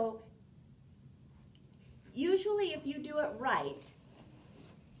 So usually if you do it right,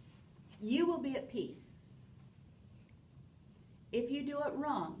 you will be at peace. If you do it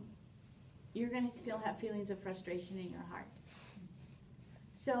wrong, you're going to still have feelings of frustration in your heart.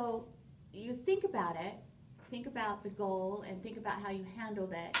 So you think about it. Think about the goal and think about how you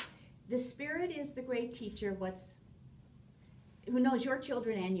handled it. The Spirit is the great teacher who knows your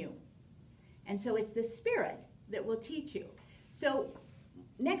children and you. And so it's the Spirit that will teach you. So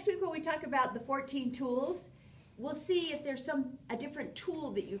next week when we talk about the 14 tools, we'll see if there's a different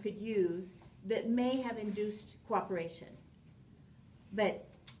tool that you could use that may have induced cooperation. But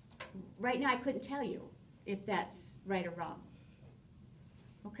right now I couldn't tell you if that's right or wrong.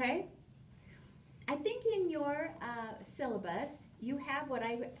 Okay? I think in your syllabus, you have what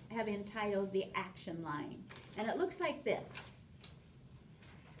I have entitled the action line. And it looks like this.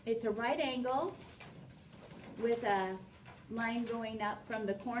 It's a right angle with a line going up from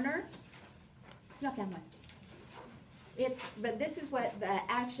the corner. It's not that one. But this is what the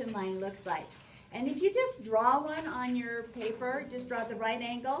action line looks like. And if you just draw one on your paper, just draw the right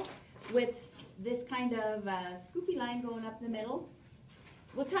angle with this kind of scoopy line going up the middle,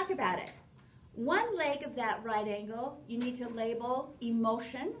 we'll talk about it. One leg of that right angle, you need to label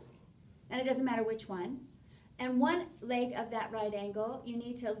emotion, and it doesn't matter which one. And one leg of that right angle, you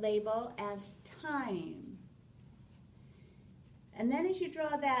need to label as time. And then as you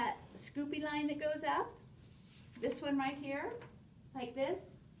draw that scoopy line that goes up, this one right here, like this,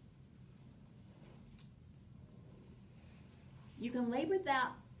 you can label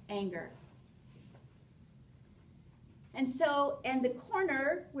that anger. And so, and the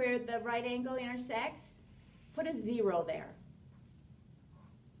corner where the right angle intersects, put a 0 there.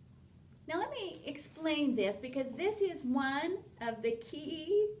 Now let me explain this, because this is one of the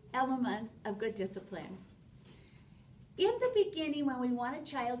key elements of good discipline. In the beginning, when we want a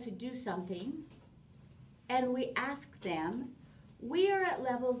child to do something, and we ask them, we are at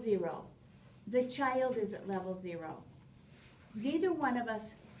level 0. The child is at level 0. Neither one of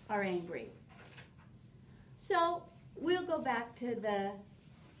us are angry. So we'll go back to the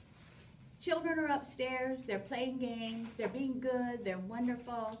children are upstairs, they're playing games, they're being good, they're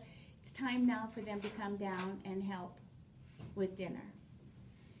wonderful. It's time now for them to come down and help with dinner.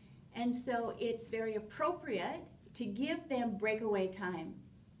 And so it's very appropriate to give them breakaway time.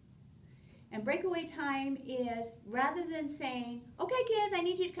 And breakaway time is, rather than saying, okay kids, I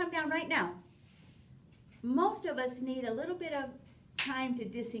need you to come down right now. Most of us need a little bit of time to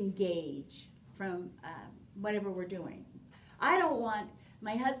disengage from whatever we're doing. I don't want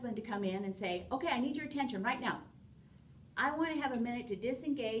my husband to come in and say, okay, I need your attention right now. I want to have a minute to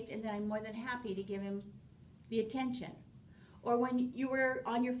disengage, and then I'm more than happy to give him the attention. Or when you were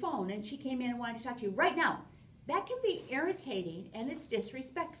on your phone and she came in and wanted to talk to you right now, that can be irritating and it's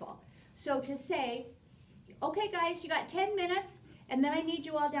disrespectful. So to say, okay guys, you got 10 minutes, and then I need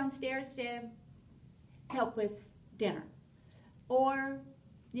you all downstairs to help with dinner. Or,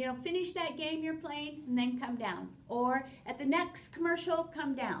 you know, finish that game you're playing and then come down. Or at the next commercial,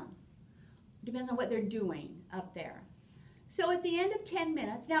 come down. Depends on what they're doing up there. So at the end of 10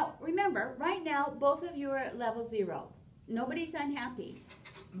 minutes, now remember, right now, both of you are at level 0. Nobody's unhappy.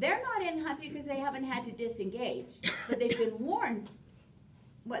 They're not unhappy because they haven't had to disengage, but they've been warned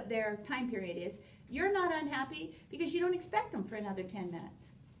what their time period is. You're not unhappy because you don't expect them for another 10 minutes.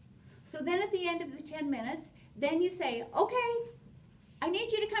 So then at the end of the 10 minutes, then you say, okay, I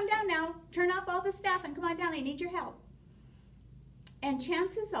need you to come down now. Turn off all the stuff and come on down. I need your help. And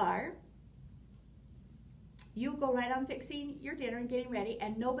chances are, you go right on fixing your dinner and getting ready,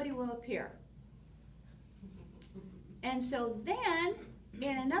 and nobody will appear. And so then,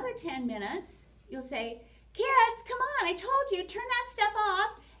 in another 10 minutes, you'll say, kids, come on, I told you, turn that stuff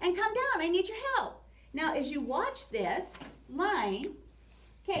off and come down. I need your help. Now, as you watch this line,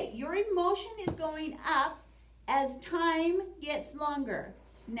 okay, your emotion is going up as time gets longer.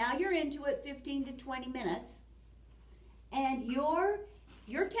 Now you're into it 15 to 20 minutes, and your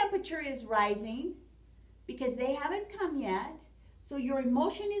temperature is rising because they haven't come yet. So your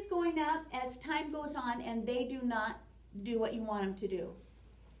emotion is going up as time goes on, and they do not do what you want them to do.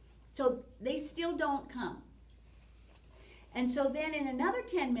 So they still don't come. And so then in another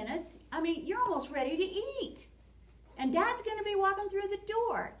 10 minutes, I mean, you're almost ready to eat. And Dad's going to be walking through the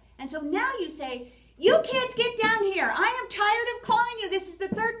door. And so now you say, you kids get down here. I am tired of calling you. This is the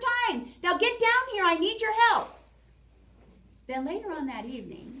 3rd time. Now get down here. I need your help. Then later on that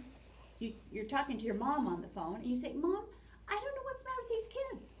evening, you're talking to your mom on the phone, and you say, Mom, I don't know what's the matter with these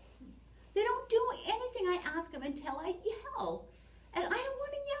kids. They don't do anything I ask them until I yell. And I don't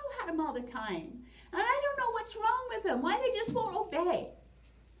want to yell at them all the time. And I don't know what's wrong with them, why they just won't obey.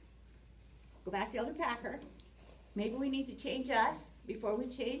 Go back to Elder Packer. Maybe we need to change us before we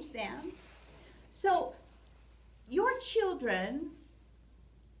change them. So your children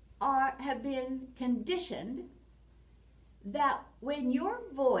have been conditioned that when your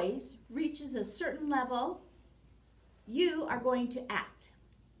voice reaches a certain level, you are going to act.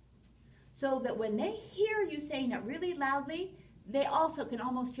 So that when they hear you saying it really loudly, they also can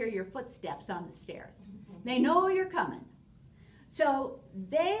almost hear your footsteps on the stairs. They know you're coming. So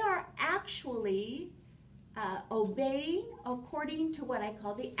they are actually obeying according to what I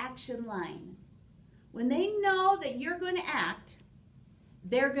call the action line. When they know that you're going to act,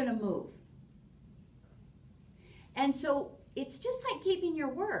 they're going to move. And so it's just like keeping your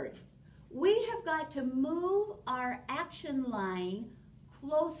word. We have got to move our action line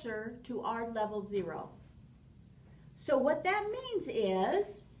closer to our level 0. So what that means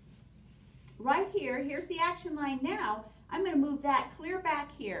is, right here, here's the action line now. I'm going to move that clear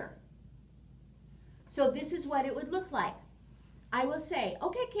back here. So this is what it would look like. I will say,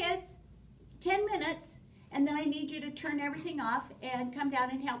 okay kids, 10 minutes, and then I need you to turn everything off and come down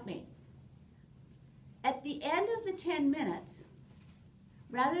and help me. At the end of the 10 minutes,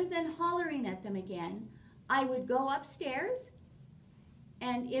 rather than hollering at them again, I would go upstairs,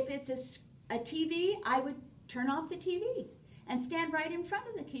 and if it's a TV, I would turn off the TV and stand right in front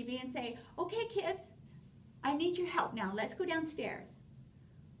of the TV and say, okay kids, I need your help now. Let's go downstairs.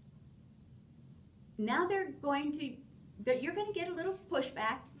 Now you're going to get a little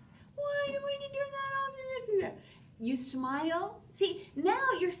pushback. Why do we need to do that? You smile. See, now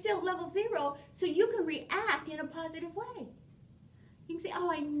you're still level 0, so you can react in a positive way. You can say,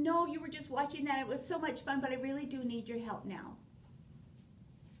 oh, I know you were just watching that. It was so much fun, but I really do need your help now.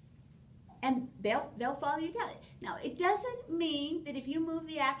 And they'll follow you down. Now, it doesn't mean that if you move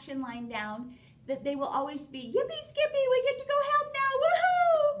the action line down, that they will always be, yippee, skippy, we get to go help now,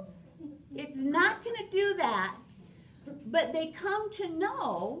 woohoo! It's not going to do that. But they come to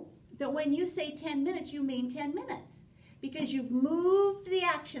know that when you say 10 minutes, you mean 10 minutes. Because you've moved the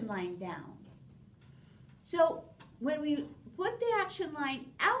action line down. So when we put the action line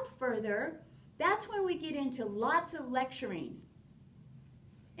out further, that's when we get into lots of lecturing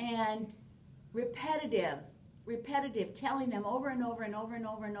and repetitive, telling them over and over and over and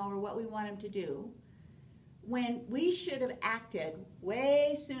over and over what we want them to do, when we should have acted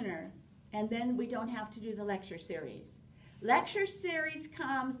way sooner, and then we don't have to do the lecture series. Lecture series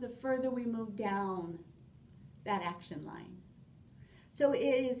comes the further we move down that action line. So it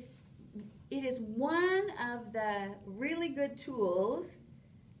is one of the really good tools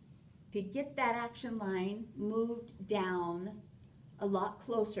to get that action line moved down a lot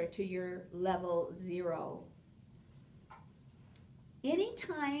closer to your level 0.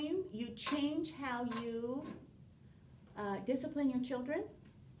 Anytime you change how you discipline your children,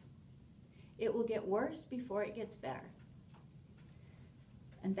 it will get worse before it gets better.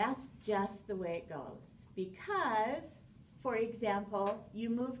 And that's just the way it goes. Because, for example, you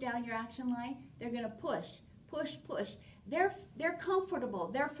move down your action line, they're going to push, push, push. They're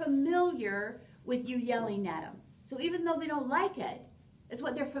comfortable. They're familiar with you yelling at them. So even though they don't like it, it's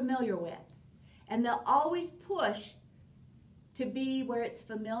what they're familiar with. And they'll always push to be where it's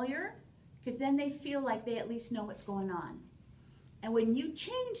familiar, because then they feel like they at least know what's going on. And when you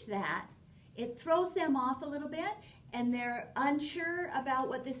change that, it throws them off a little bit, and they're unsure about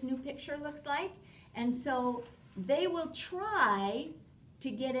what this new picture looks like. And so they will try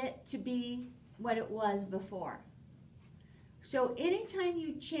to get it to be what it was before. So anytime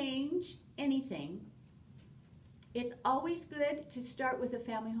you change anything, it's always good to start with a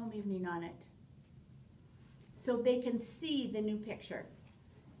family home evening on it, so they can see the new picture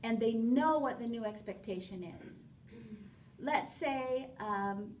and they know what the new expectation is. Let's say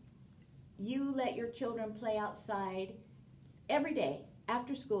you let your children play outside every day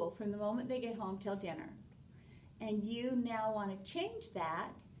after school from the moment they get home till dinner. And you now want to change that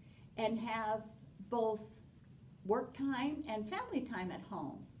and have both work time and family time at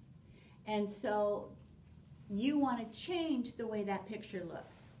home. And so you want to change the way that picture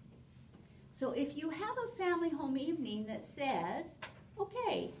looks. So if you have a family home evening that says,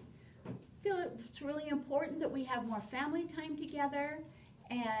 okay, I feel it's really important that we have more family time together,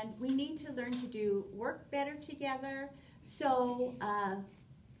 and we need to learn to do work better together. So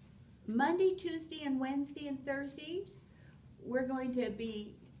Monday, Tuesday, and Wednesday and Thursday, we're going to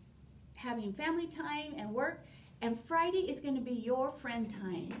be having family time and work. And Friday is going to be your friend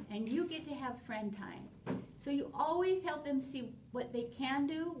time, and you get to have friend time. So you always help them see what they can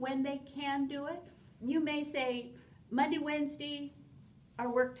do, when they can do it. You may say, Monday, Wednesday are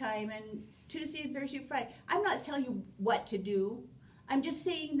work time, and Tuesday and Thursday, Friday. I'm not telling you what to do. I'm just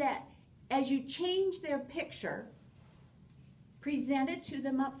saying that as you change their picture, present it to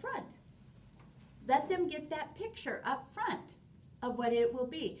them up front. Let them get that picture up front of what it will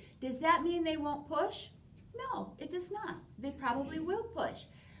be. Does that mean they won't push? No, it does not. They probably will push.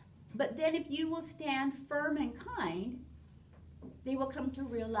 But then if you will stand firm and kind, they will come to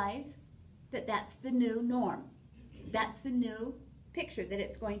realize that that's the new norm. That's the new picture that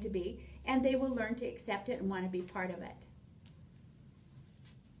it's going to be, and they will learn to accept it and want to be part of it.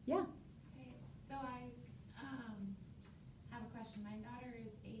 Yeah. Okay, so I have a question. My daughter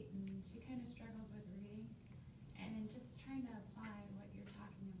is 8 and she kind of struggles with reading, and in just trying to apply what you're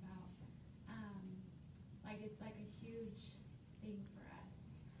talking about, like it's like a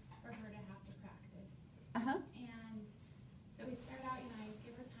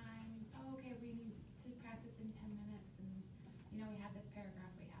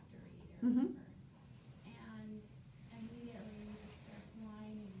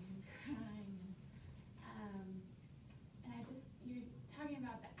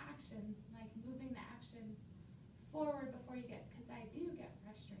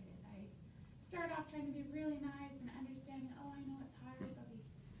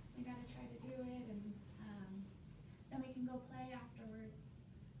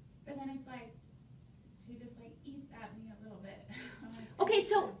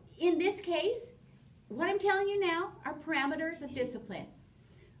telling you now are parameters of discipline.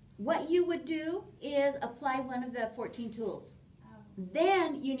 What you would do is apply one of the 14 tools. Oh,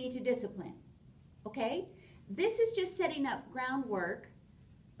 Then you need to discipline. Okay? This is just setting up groundwork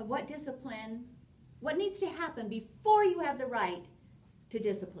of what discipline, what needs to happen before you have the right to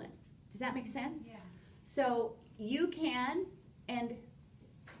discipline. Does that make sense? yeah. So you can, and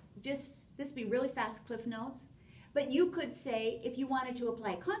just, this be really fast cliff notes, but you could say, if you wanted to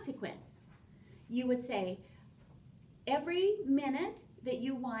apply consequence, you would say, every minute that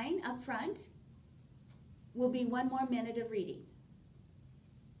you whine up front will be 1 more minute of reading.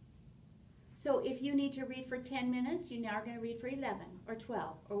 So if you need to read for 10 minutes, you now are going to read for 11 or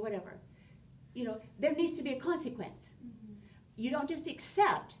 12 or whatever. You know, there needs to be a consequence. Mm-hmm. You don't just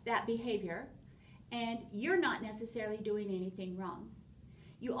accept that behavior, and you're not necessarily doing anything wrong.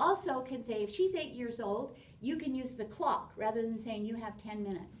 You also can say, if she's 8 years old, you can use the clock rather than saying you have 10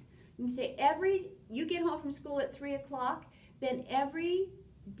 minutes. You can say, you get home from school at 3 o'clock, then every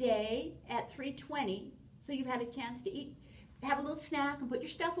day at 3:20, so you've had a chance to eat, have a little snack and put your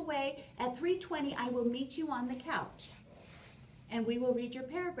stuff away. At 3:20, I will meet you on the couch, and we will read your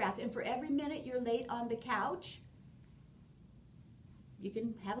paragraph. And for every minute you're late on the couch, you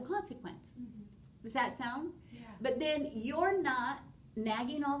can have a consequence. Mm-hmm. Does that sound? Yeah. But then you're not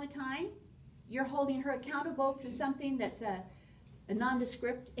nagging all the time. You're holding her accountable to something that's a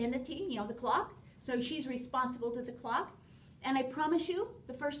nondescript entity, you know, the clock. So she's responsible to the clock. And I promise you,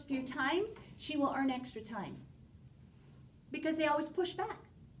 the first few times, she will earn extra time, because they always push back.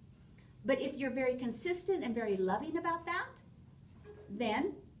 But if you're very consistent and very loving about that,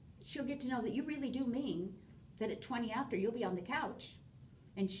 then she'll get to know that you really do mean that at 20 after you'll be on the couch,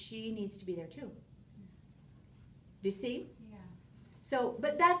 and she needs to be there too. Do you see? Yeah. So,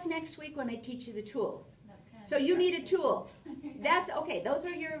 but that's next week when I teach you the tools. That kind of So you need a frustration. tool. That's okay. Those are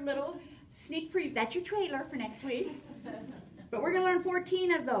your little sneak preview. That's your trailer for next week. But we're going to learn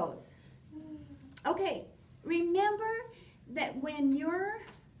 14 of those. Okay. Remember that when you're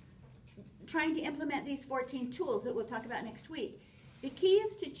trying to implement these 14 tools that we'll talk about next week, the key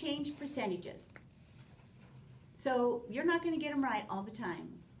is to change percentages. So you're not going to get them right all the time.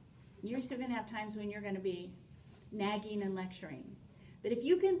 You're still going to have times when you're going to be nagging and lecturing. But if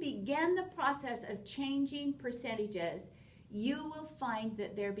you can begin the process of changing percentages, you will find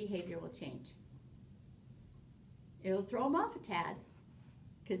that their behavior will change. It'll throw them off a tad,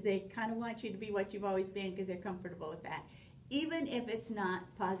 because they kind of want you to be what you've always been, because they're comfortable with that. Even if it's not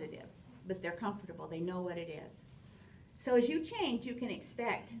positive, but they're comfortable. They know what it is. So as you change, you can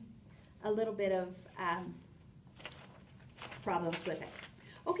expect a little bit of problems with it.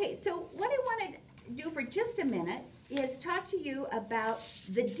 Okay, so what I want to do for just a minute is talk to you about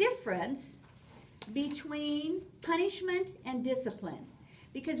the difference between punishment and discipline.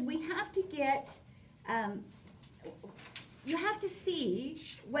 Because we have to get, you have to see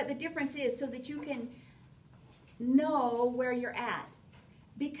what the difference is so that you can know where you're at.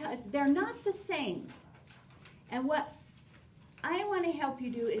 Because they're not the same. And what I want to help you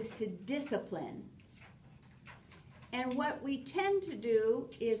do is to discipline. And what we tend to do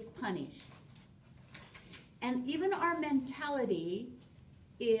is punish. And even our mentality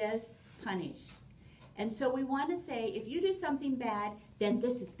is punish. And so we want to say, if you do something bad, then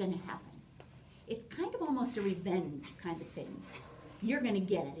this is going to happen. It's kind of almost a revenge kind of thing. You're going to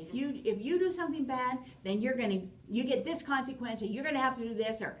get it. If you do something bad, then you get this consequence, or you're going to have to do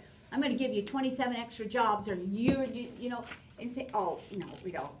this, or I'm going to give you 27 extra jobs, or you know, and you say, oh, no,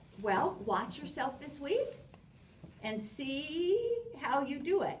 we don't. Well, watch yourself this week and see how you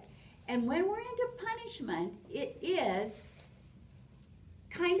do it. And when we're into punishment, it is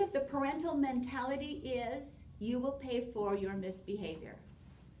kind of the parental mentality is you will pay for your misbehavior.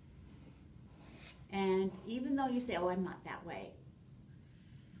 And even though you say, oh, I'm not that way,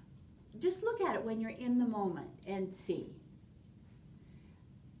 just look at it when you're in the moment and see.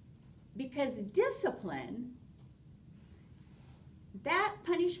 Because discipline, that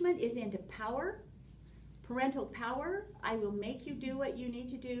punishment is into power, parental power. I will make you do what you need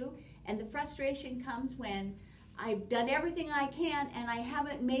to do. And the frustration comes when I've done everything I can and I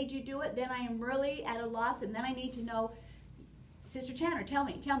haven't made you do it. Then I am really at a loss, and then I need to know, Sister Tanner, tell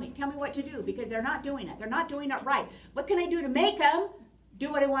me what to do, because they're not doing it. They're not doing it right. What can I do to make them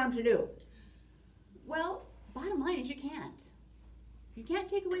do what I want them to do? Well, bottom line is you can't. You can't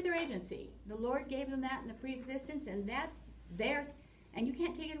take away their agency. The Lord gave them that in the pre-existence, and that's theirs, and you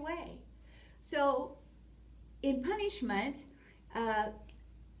can't take it away. So in punishment,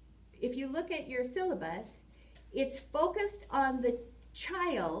 if you look at your syllabus, it's focused on the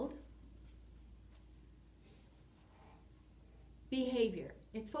child behavior.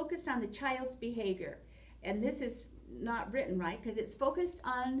 It's focused on the child's behavior. and this is not written right because it's focused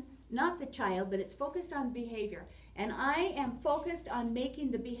on not the child, but it's focused on behavior. And I am focused on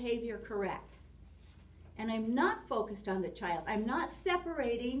making the behavior correct. And I'm not focused on the child. I'm not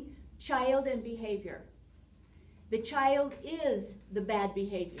separating child and behavior. The child is the bad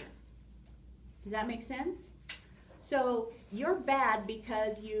behavior. Does that make sense? So you're bad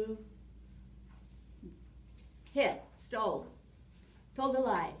because you hit, stole, told a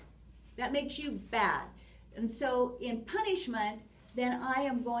lie. That makes you bad. And so in punishment, then I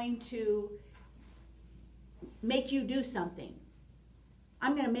am going to make you do something.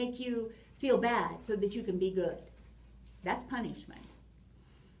 I'm going to make you feel bad so that you can be good. That's punishment.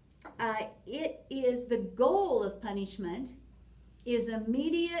 It is the goal of punishment is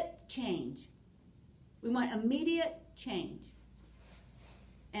immediate change. We want immediate change.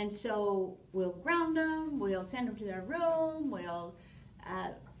 And so we'll ground them, we'll send them to their room, we'll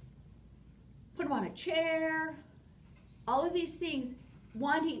put them on a chair, all of these things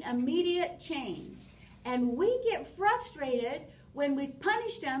wanting immediate change. And we get frustrated when we've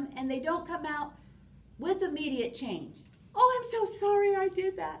punished them and they don't come out with immediate change. Oh, I'm so sorry I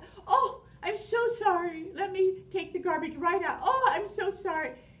did that. Oh, I'm so sorry. Let me take the garbage right out. Oh, I'm so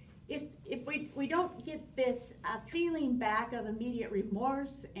sorry. If we don't get this feeling back of immediate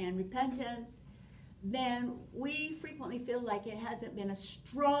remorse and repentance, then we frequently feel like it hasn't been a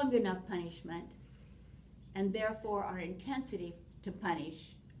strong enough punishment, and therefore our intensity to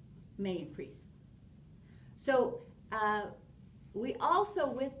punish may increase. So we also,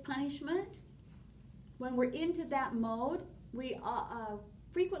 with punishment, when we're into that mode, we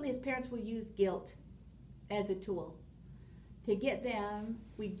frequently as parents will use guilt as a tool to get them,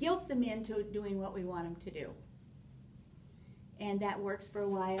 we guilt them into doing what we want them to do. And that works for a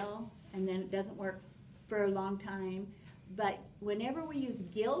while, and then it doesn't work for a long time. But whenever we use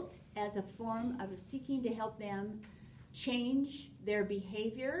guilt as a form of seeking to help them change their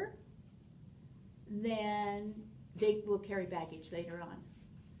behavior, then they will carry baggage later on.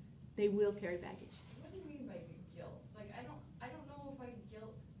 They will carry baggage. What do you mean by guilt? Like I don't know if I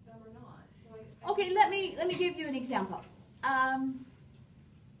guilt them or not. So Okay, let me give you an example.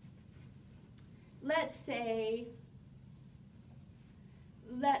 Let's say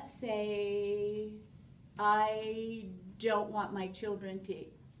I don't want my children to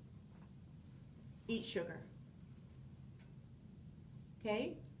eat sugar.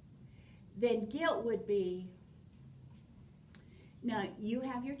 Okay? Then guilt would be, now you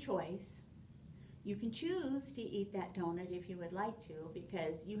have your choice. You can choose to eat that donut if you would like to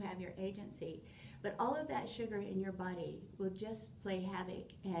because you have your agency. But all of that sugar in your body will just play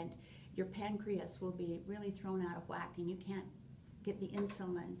havoc and your pancreas will be really thrown out of whack and you can't get the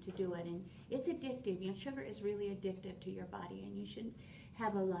insulin to do it. And it's addictive. You know, sugar is really addictive to your body and you shouldn't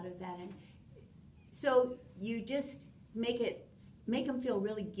have a lot of that. And so you just make them feel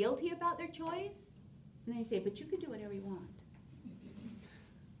really guilty about their choice. And then you say, but you can do whatever you want.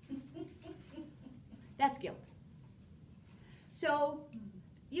 That's guilt. So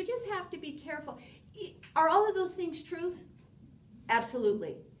you just have to be careful. Are all of those things truth?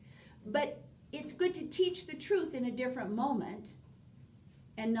 Absolutely. But it's good to teach the truth in a different moment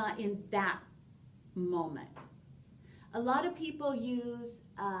and not in that moment. A lot of people use,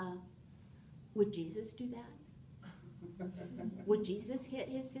 would Jesus do that? Would Jesus hit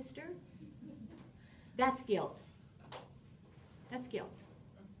his sister? That's guilt. That's guilt.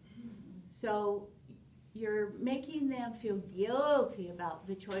 So you're making them feel guilty about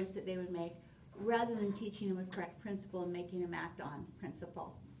the choice that they would make rather than teaching them a correct principle and making them act on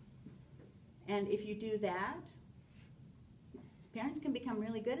principle. And if you do that, parents can become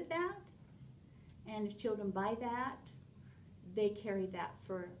really good at that. And if children buy that, they carry that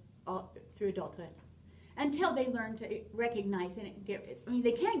through adulthood until they learn to recognize it and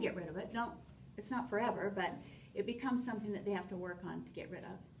they can get rid of it. No, it's not forever, but it becomes something that they have to work on to get rid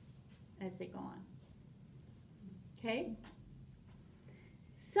of as they go on. Okay?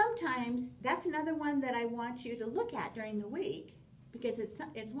 Sometimes, that's another one that I want you to look at during the week because it's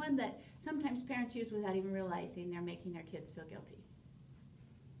one that sometimes parents use without even realizing they're making their kids feel guilty.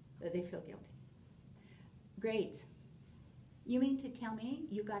 That they feel guilty. Great. You mean to tell me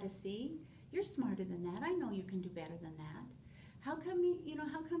you got a C? You're smarter than that. I know you can do better than that. How come you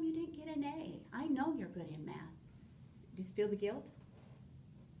didn't get an A? I know you're good in math. Do you feel the guilt?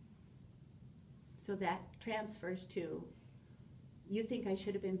 So that transfers to, you think I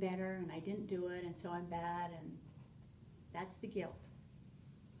should have been better and I didn't do it and so I'm bad, and that's the guilt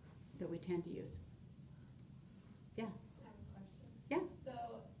that we tend to use. Yeah? I have a question. Yeah? So,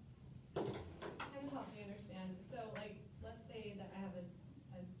 kind of help me understand. So, like, let's say that I have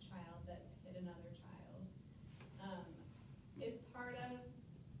a child that's hit another child,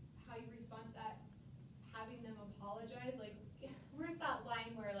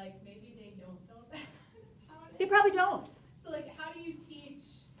 probably don't. So like, how do you teach,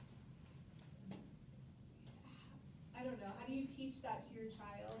 I don't know, how do you teach that to your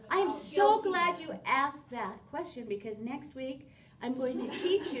child? I'm about so guilty glad them? you asked that question, because next week I'm going to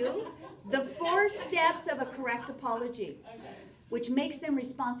teach you the 4 steps of a correct apology, Okay, which makes them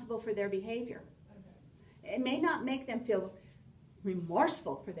responsible for their behavior. okay. It may not make them feel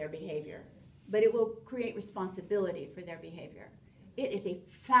remorseful for their behavior, but it will create responsibility for their behavior. It is a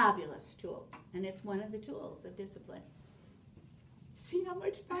fabulous tool, and it's one of the tools of discipline. See how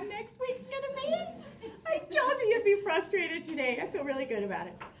much fun next week's going to be? I told you you'd be frustrated today. I feel really good about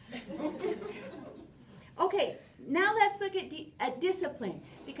it. Okay, now let's look at discipline,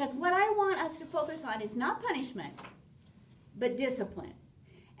 because what I want us to focus on is not punishment, but discipline.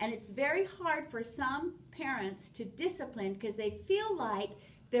 And it's very hard for some parents to discipline because they feel like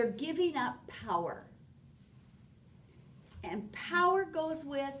they're giving up power. And power goes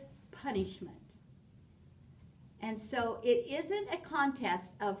with punishment. And so it isn't a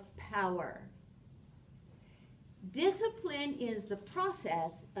contest of power. Discipline is the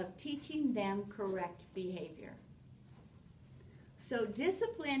process of teaching them correct behavior. So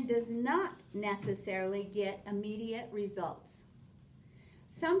discipline does not necessarily get immediate results.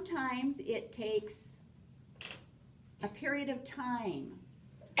 Sometimes it takes a period of time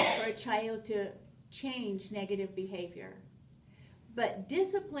for a child to change negative behavior. But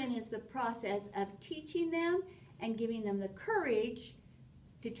discipline is the process of teaching them and giving them the courage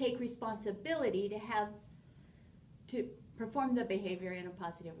to take responsibility to perform the behavior in a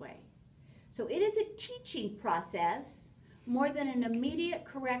positive way. So it is a teaching process more than an immediate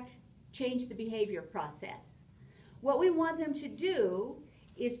correct change the behavior process. What we want them to do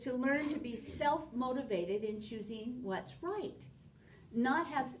is to learn to be self-motivated in choosing what's right. Not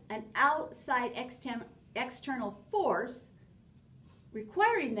have an outside external force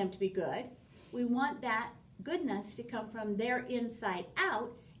requiring them to be good. We want that goodness to come from their inside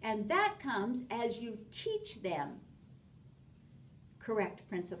out, and that comes as you teach them correct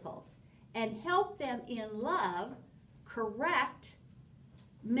principles and help them in love correct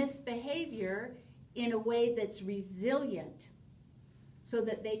misbehavior in a way that's resilient, so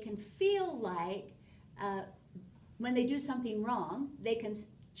that they can feel like when they do something wrong, they can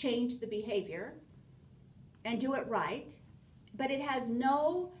change the behavior and do it right, but it has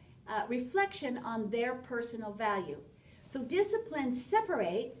no reflection on their personal value. So discipline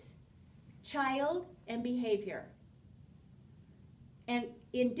separates child and behavior. And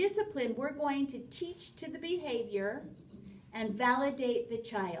in discipline, we're going to teach to the behavior and validate the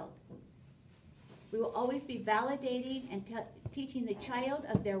child. We will always be validating and teaching the child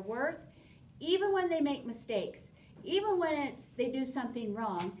of their worth, even when they make mistakes, even when they do something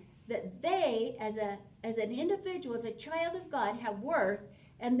wrong, that they, as an individual, as a child of God, have worth,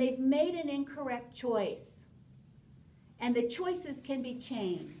 and they've made an incorrect choice. And the choices can be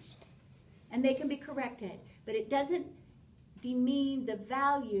changed, and they can be corrected, but it doesn't demean the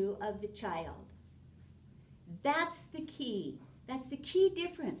value of the child. That's the key. That's the key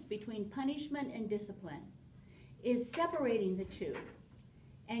difference between punishment and discipline, is separating the two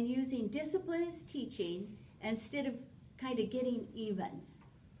and using discipline as teaching instead of kind of getting even.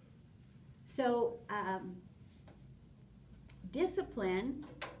 So discipline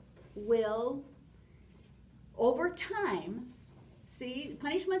will, over time, see,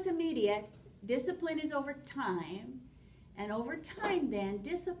 punishment's immediate, discipline is over time, and over time then,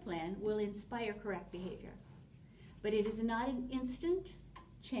 discipline will inspire correct behavior. But it is not an instant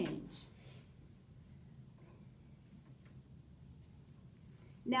change.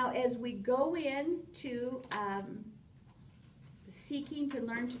 Now, as we go into seeking to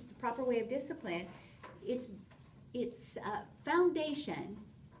learn the proper way of discipline, its foundation,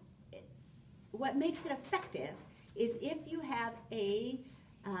 what makes it effective, is if you have a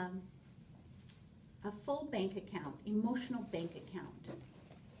full bank account, emotional bank account.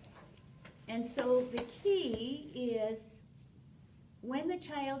 And so the key is, when the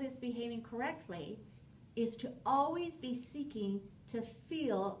child is behaving correctly, is to always be seeking to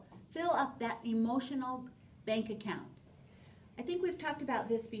fill up that emotional bank account. I think we've talked about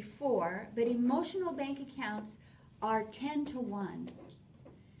this before, but emotional bank accounts are 10 to 1,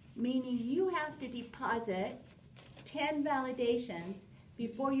 meaning you have to deposit 10 validations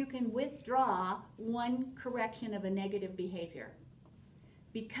before you can withdraw 1 correction of a negative behavior.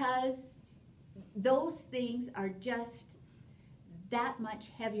 Because those things are just that much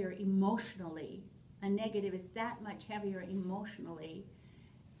heavier emotionally. A negative is that much heavier emotionally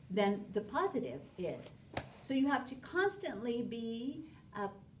than the positive is. So you have to constantly be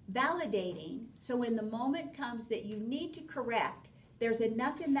validating, so when the moment comes that you need to correct, there's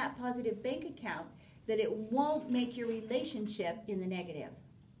enough in that positive bank account that it won't make your relationship in the negative,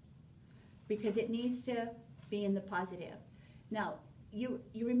 because it needs to be in the positive. Now, you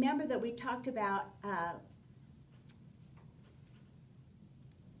remember that we talked about, I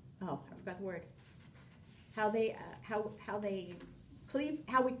forgot the word, how we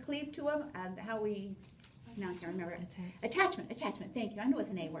cleave to them, and how we, now I can't remember. Attachment, thank you. I know it's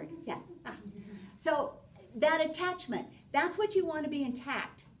an A word, yes. So that attachment, that's what you want to be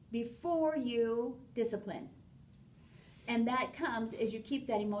intact before you discipline. And that comes as you keep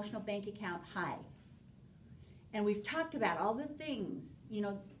that emotional bank account high. And we've talked about all the things,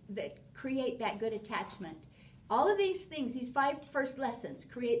 that create that good attachment. All of these things, these 5 first lessons,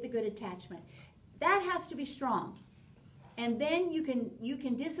 create the good attachment. That has to be strong. And then you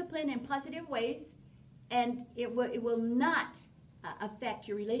can discipline in positive ways, and it will not affect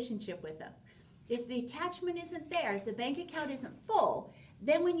your relationship with them. If the attachment isn't there, if the bank account isn't full,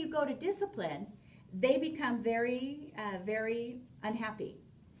 then when you go to discipline, they become very, very unhappy.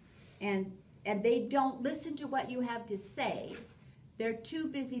 And they don't listen to what you have to say. They're too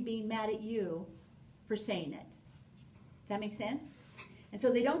busy being mad at you for saying it. Does that make sense? And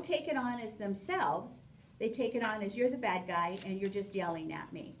so they don't take it on as themselves. They take it on as you're the bad guy and you're just yelling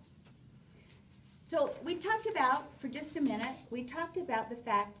at me. So we talked about, for just a minute, we talked about the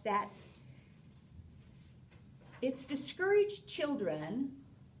fact that it's discouraged children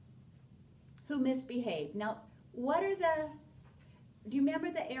who misbehave. Now, do you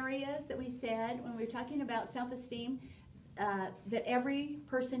remember the areas that we said when we were talking about self-esteem that every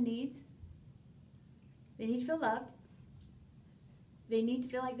person needs? They need to feel loved. They need to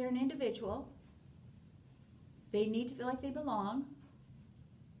feel like they're an individual. They need to feel like they belong.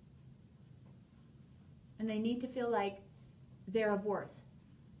 And they need to feel like they're of worth.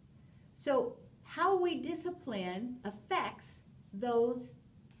 So how we discipline affects those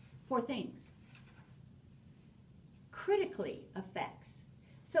 4 things. Critically affects.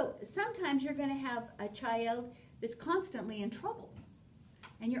 So sometimes you're going to have a child that's constantly in trouble,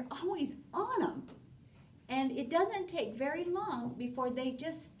 and you're always on them. And it doesn't take very long before they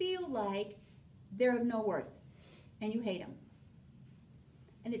just feel like they're of no worth, and you hate them.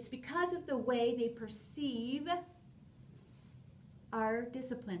 And it's because of the way they perceive our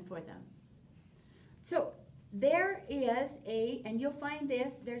discipline for them. So there is and you'll find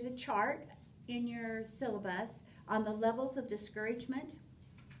there's a chart in your syllabus on the levels of discouragement.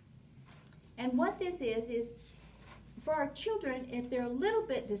 And what this is for our children, if they're a little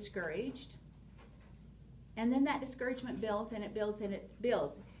bit discouraged, and then that discouragement builds and it builds and it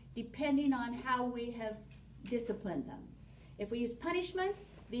builds, depending on how we have disciplined them. If we use punishment,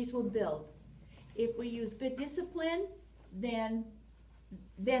 these will build. If we use good discipline, then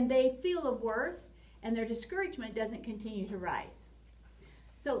they feel of worth and their discouragement doesn't continue to rise.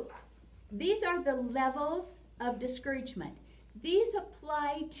 So these are the levels of discouragement. These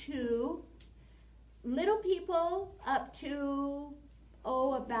apply to little people up to,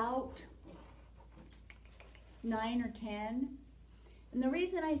 about 9 or 10. And the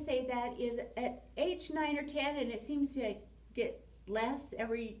reason I say that is at age 9 or 10, and it seems to get less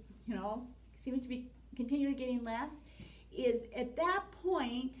seems to be continually getting less, is at that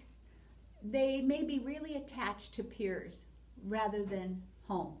point, they may be really attached to peers rather than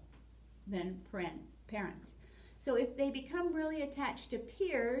home, than parents. So if they become really attached to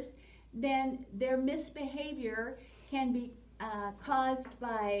peers, then their misbehavior can be caused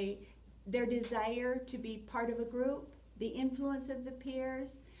by their desire to be part of a group, the influence of the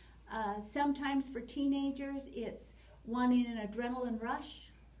peers. Sometimes for teenagers, it's wanting an adrenaline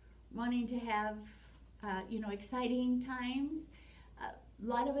rush, wanting to have, exciting times. A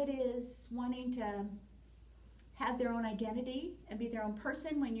lot of it is wanting to have their own identity and be their own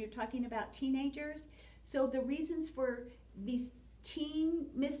person when you're talking about teenagers. So the reasons for these teen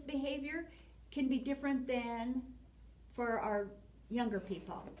misbehavior can be different than for our younger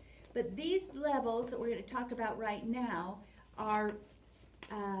people. But these levels that we're going to talk about right now are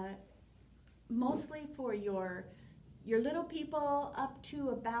mostly for your little people up to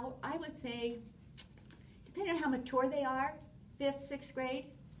about, I would say, depending on how mature they are, 5th, 6th grade.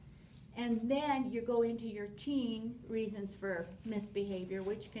 And then you go into your teen reasons for misbehavior,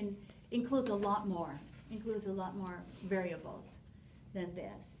 which includes a lot more variables than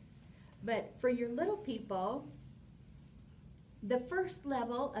this. But for your little people, the first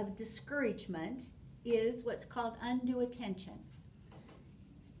level of discouragement is what's called undue attention.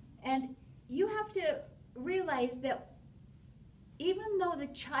 And you have to realize that even though the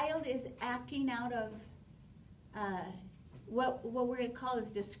child is acting out of what we're going to call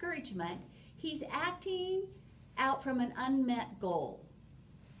as discouragement, he's acting out from an unmet goal.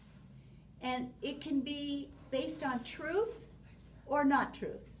 And it can be based on truth or not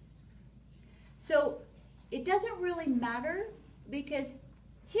truth. So it doesn't really matter because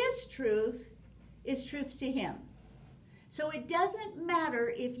his truth is truth to him. So it doesn't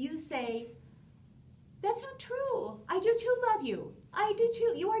matter if you say, that's not true. I do too love you. I do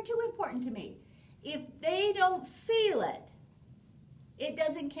too. You are too important to me. If they don't feel it, it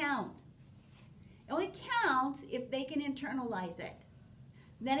doesn't count. It only counts if they can internalize it.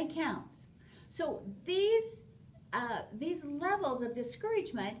 Then it counts. So these levels of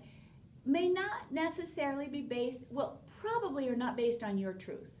discouragement may not necessarily be based, well, probably are not based on your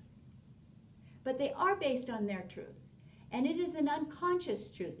truth. But they are based on their truth. And it is an unconscious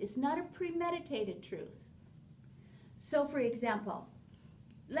truth. It's not a premeditated truth. So, for example,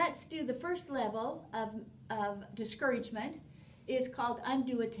 let's do the first level of discouragement is called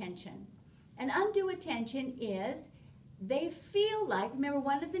undue attention. And undue attention is they feel like, remember,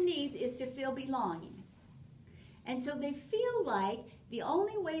 one of the needs is to feel belonging. And so they feel like the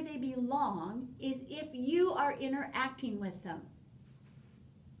only way they belong is if you are interacting with them.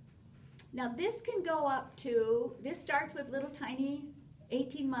 Now this can go up to, this starts with little tiny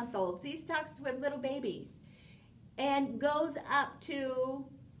 18-month-olds. These starts with little babies. And goes up to,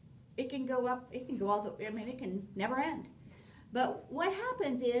 it can go all the, I mean, it can never end. But what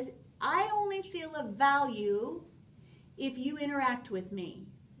happens is, I only feel a value if you interact with me.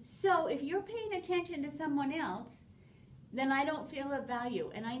 So if you're paying attention to someone else, then I don't feel a value,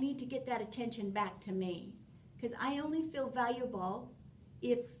 and I need to get that attention back to me. Because I only feel valuable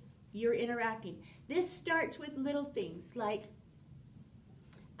if you're interacting. This starts with little things like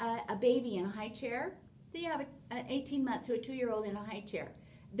a baby in a high chair. They have an 18-month to a 2-year-old in a high chair.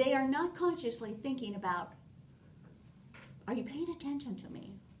 They are not consciously thinking about, are you paying attention to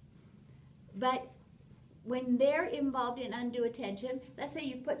me? But when they're involved in undue attention, let's say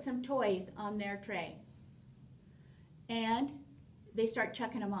you've put some toys on their tray, and they start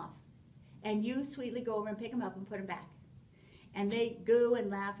chucking them off. And you sweetly go over and pick them up and put them back. And they goo and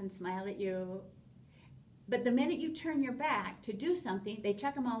laugh and smile at you. But the minute you turn your back to do something, they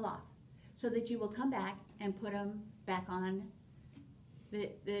chuck them all off, so that you will come back and put them back on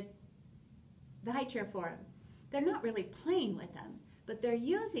the high chair for them. They're not really playing with them, but they're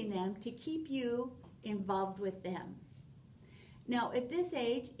using them to keep you involved with them. Now, at this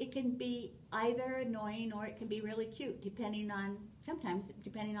age, it can be either annoying or it can be really cute, sometimes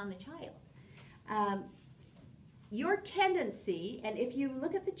depending on the child. Your tendency, and if you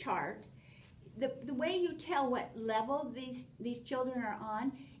look at the chart, the way you tell what level these children are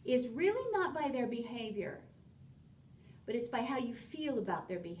on is really not by their behavior, but it's by how you feel about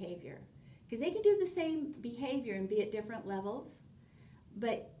their behavior. Because they can do the same behavior and be at different levels,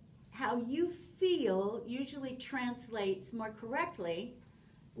 but how you feel usually translates more correctly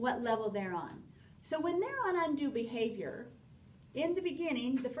what level they're on. So when they're on undue behavior, in the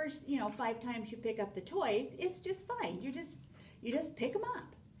beginning, the first 5 times you pick up the toys, it's just fine. You just pick them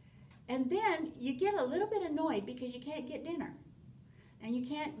up. And then you get a little bit annoyed because you can't get dinner. And you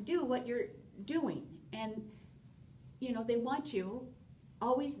can't do what you're doing. And, they want you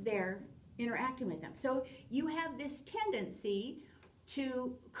always there interacting with them. So you have this tendency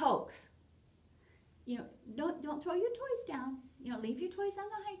to coax. Don't throw your toys down. Leave your toys on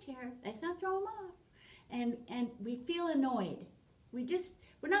the high chair. Let's not throw them off. And we feel annoyed.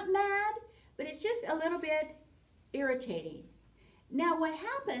 We're not mad, but it's just a little bit irritating. Now what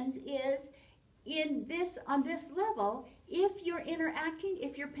happens is on this level, if you're interacting,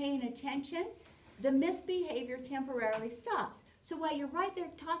 if you're paying attention, the misbehavior temporarily stops. So while you're right there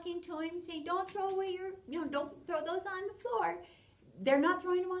talking to him, saying, don't throw away don't throw those on the floor, they're not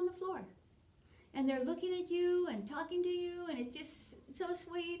throwing them on the floor. And they're looking at you and talking to you, and it's just so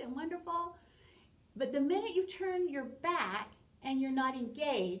sweet and wonderful. But the minute you turn your back and you're not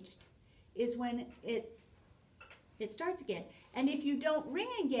engaged is when it starts again. And if you don't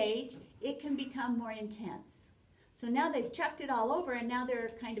re-engage, it can become more intense. So now they've chucked it all over, and now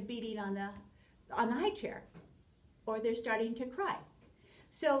they're kind of beating on the high chair, or they're starting to cry.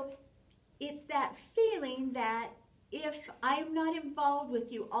 So it's that feeling that if I'm not involved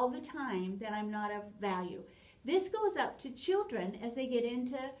with you all the time, then I'm not of value. This goes up to children as they get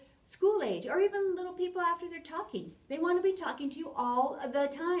into school age, or even little people after they're talking. They want to be talking to you all the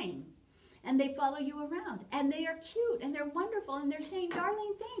time, and they follow you around, and they are cute, and they're wonderful, and they're saying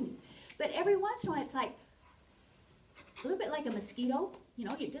darling things. But every once in a while, it's like a little bit like a mosquito.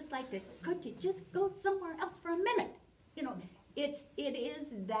 You just like to, could you just go somewhere else for a minute? It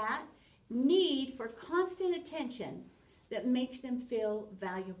is that need for constant attention that makes them feel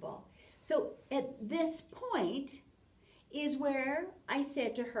valuable. So at this point, is where I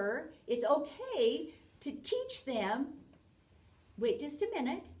said to her, it's okay to teach them, wait just a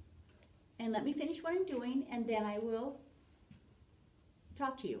minute, and let me finish what I'm doing, and then I will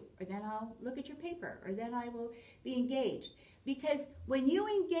talk to you, or then I'll look at your paper, or then I will be engaged. Because when you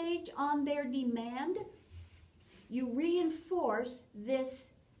engage on their demand, you reinforce this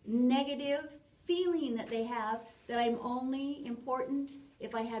negative feeling that they have that I'm only important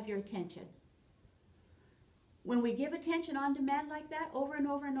if I have your attention. When we give attention on demand like that over and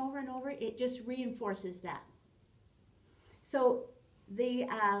over and over and over, it just reinforces that. So the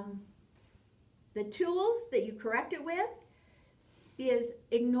tools that you correct it with is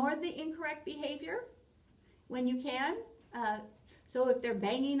ignore the incorrect behavior when you can. So if they're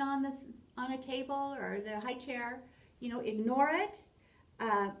banging on a table or the high chair, ignore it.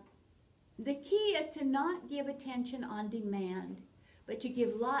 The key is to not give attention on demand, but to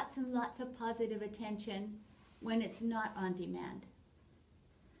give lots and lots of positive attention when it's not on demand.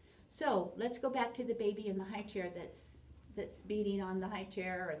 So let's go back to the baby in the high chair that's beating on the high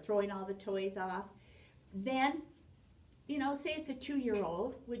chair or throwing all the toys off. Then, say it's a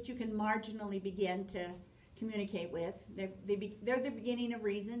 2-year-old, which you can marginally begin to communicate with. They're the beginning of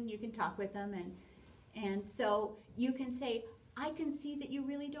reason. You can talk with them, and so you can say, I can see that you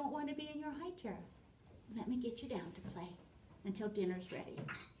really don't want to be in your high chair. Let me get you down to play until dinner's ready.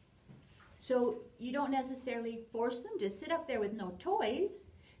 So you don't necessarily force them to sit up there with no toys.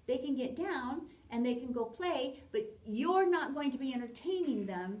 They can get down and they can go play, but you're not going to be entertaining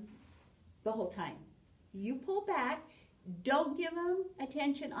them the whole time. You pull back, don't give them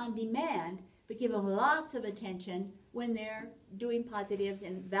attention on demand, but give them lots of attention when they're doing positives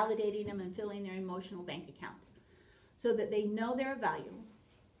and validating them and filling their emotional bank account, so that they know their value,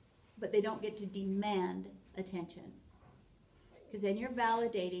 but they don't get to demand attention. Because then you're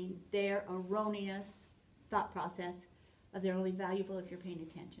validating their erroneous thought process of they're only valuable if you're paying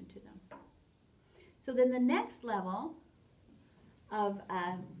attention to them. So then the next level of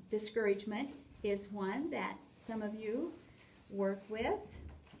discouragement is one that some of you work with,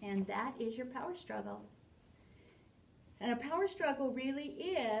 and that is your power struggle. And a power struggle really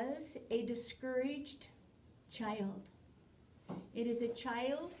is a discouraged child. It is a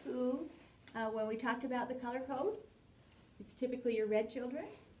child who, when we talked about the color code, it's typically your red children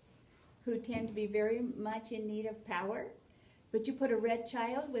who tend to be very much in need of power. But you put a red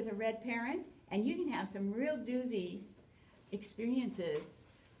child with a red parent, and you can have some real doozy experiences,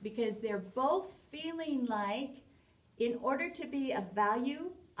 because they're both feeling like, in order to be of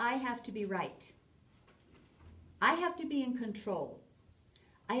value, I have to be right. I have to be in control.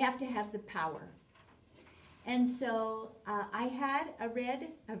 I have to have the power. And so I had a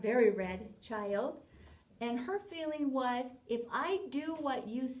very red child, and her feeling was, if I do what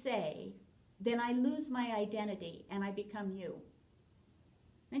you say, then I lose my identity and I become you.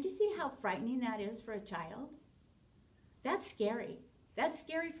 And do you see how frightening that is for a child? That's scary. That's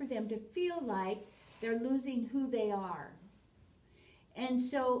scary for them to feel like they're losing who they are. And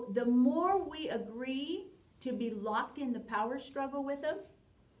so the more we agree to be locked in the power struggle with them,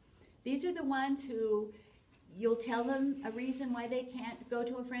 these are the ones who you'll tell them a reason why they can't go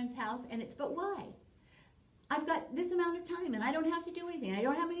to a friend's house, and it's, but why? I've got this amount of time, and I don't have to do anything. I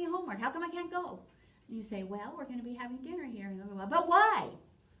don't have any homework. How come I can't go? And you say, well, we're going to be having dinner here. And they'll go, but why?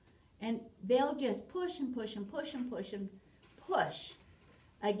 And they'll just push and push and push and push and push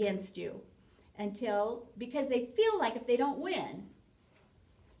against you until, because they feel like if they don't win,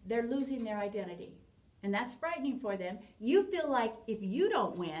 they're losing their identity. And that's frightening for them. You feel like if you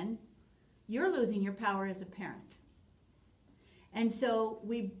don't win, you're losing your power as a parent. And so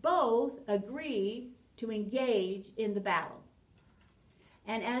we both agree to engage in the battle.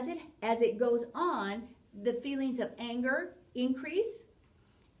 And as it goes on, the feelings of anger increase,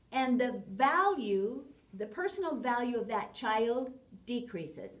 and the personal value of that child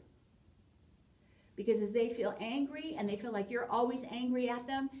decreases. Because as they feel angry and they feel like you're always angry at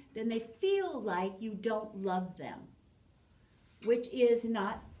them, then they feel like you don't love them, which is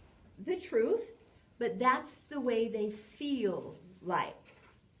not the truth, but that's the way they feel like.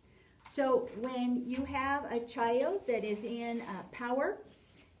 So when you have a child that is in power,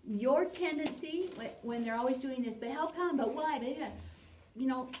 your tendency, when they're always doing this, but how come, but why, but yeah, you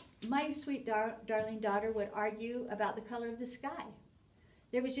know, my sweet darling daughter would argue about the color of the sky.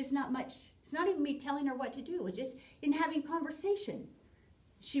 There was just not much, it's not even me telling her what to do, it's just in having conversation,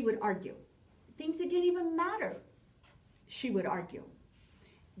 she would argue. Things that didn't even matter, she would argue.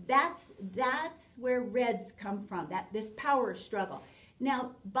 That's where reds come from, this power struggle.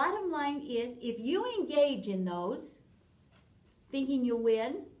 Now, bottom line is, if you engage in those, thinking you'll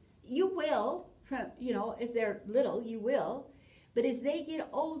win, you will as they're little, you will. But as they get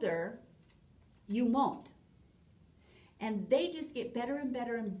older, you won't. And they just get better and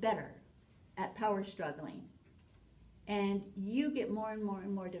better and better at power struggling. And you get more and more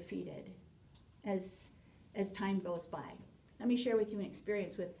and more defeated as time goes by. Let me share with you an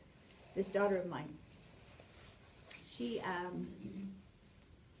experience with this daughter of mine. She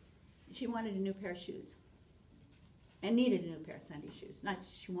wanted a new pair of shoes and needed a new pair of Sunday shoes. Not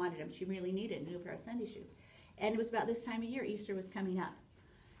she wanted them, she really needed a new pair of Sunday shoes. And it was about this time of year, Easter was coming up.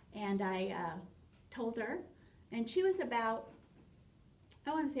 And I told her, and she was about,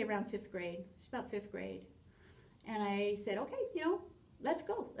 I want to say around 5th grade. She's about 5th grade. And I said, okay, let's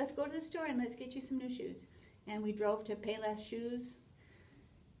go. Let's go to the store and let's get you some new shoes. And we drove to Payless Shoes.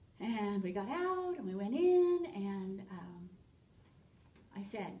 And we got out and we went in and I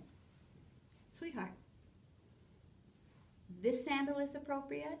said, sweetheart, this sandal is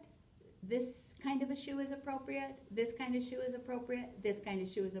appropriate. This kind of a shoe is appropriate. This kind of shoe is appropriate. This kind of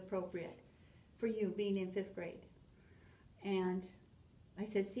shoe is appropriate for you being in 5th grade. And I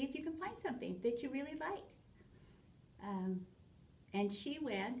said, see if you can find something that you really like. And she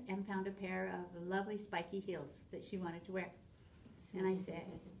went and found a pair of lovely spiky heels that she wanted to wear. And I said,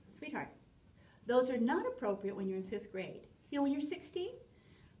 sweetheart, those are not appropriate when you're in 5th grade. When you're 16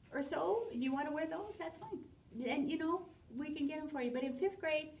 or so and you want to wear those, that's fine. And, we can get them for you. But in 5th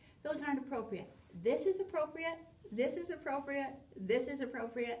grade, those aren't appropriate. This is appropriate. This is appropriate. This is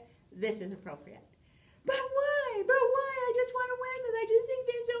appropriate. This is appropriate. But why? But why? I just want to wear them. I just think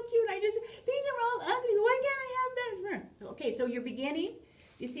they're so cute. These are all ugly. Why can't I have them? Okay, so you're beginning.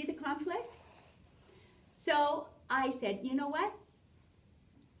 You see the conflict? So I said, you know what?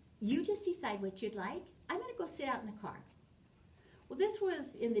 You just decide what you'd like. I'm going to go sit out in the car. Well, this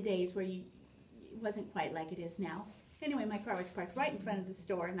was in the days where it wasn't quite like it is now. Anyway, my car was parked right in front of the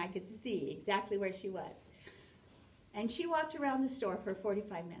store, and I could see exactly where she was. And she walked around the store for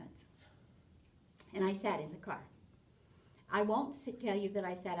 45 minutes. And I sat in the car. I won't tell you that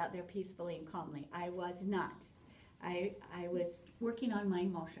I sat out there peacefully and calmly. I was not. I was working on my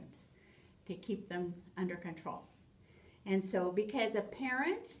emotions to keep them under control. And so because a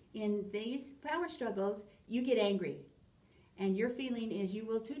parent in these power struggles, you get angry. And your feeling is you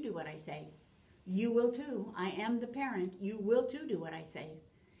will too do what I say. You will too. I am the parent. You will too do what I say.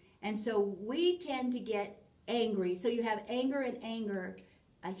 And so we tend to get angry. So you have anger and anger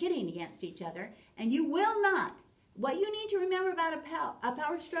hitting against each other. And you will not. What you need to remember about a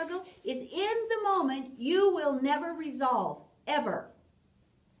power struggle is in the moment you will never resolve. Ever.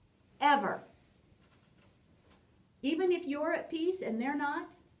 Ever. Even if you're at peace and they're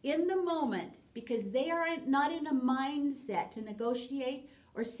not, in the moment, because they are not in a mindset to negotiate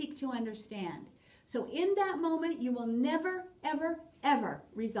or seek to understand. So in that moment, you will never, ever, ever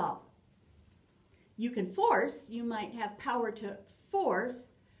resolve. You can force, you might have power to force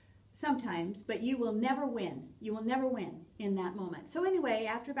sometimes, but you will never win. You will never win in that moment. So anyway,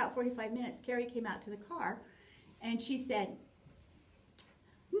 after about 45 minutes, Carrie came out to the car and she said,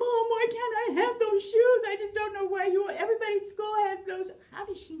 Mom, why can't I have those shoes? I just don't know why everybody at school has those. How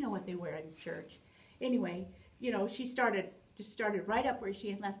does she know what they wear in church? Anyway, she started right up where she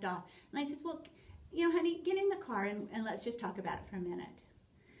had left off. And I said, well, honey, get in the car and let's just talk about it for a minute.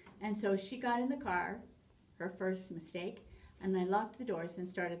 And so she got in the car, her first mistake, and I locked the doors and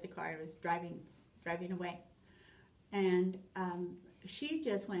started the car. I was driving away. And she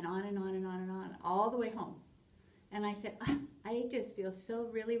just went on and on and on and on all the way home. And I said, I just feel so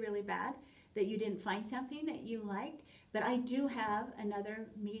really, really bad that you didn't find something that you liked. But I do have another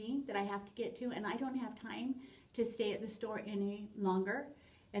meeting that I have to get to, and I don't have time to stay at the store any longer.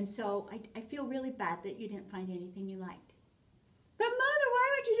 And so I feel really bad that you didn't find anything you liked. But Mother, why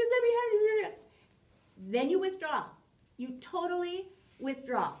would you just let me have it? Then you withdraw. You totally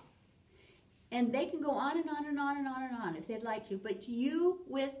withdraw. And they can go on and on and on and on and on if they'd like to, but you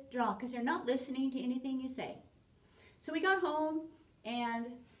withdraw because they're not listening to anything you say. So we got home, and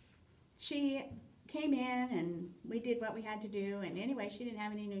she came in, and we did what we had to do. And anyway, she didn't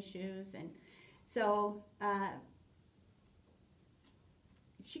have any new shoes. And so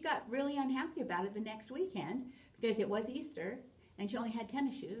she got really unhappy about it the next weekend because it was Easter, and she only had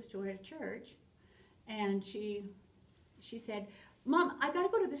tennis shoes to wear to church. And she said, Mom, I got to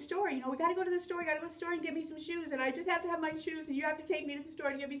go to the store. We got to go to the store. I got to go to the store and get me some shoes. And I just have to have my shoes, and you have to take me to the store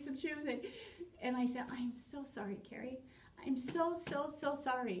and get me some shoes. And I said, I'm so sorry, Carrie. I'm so, so, so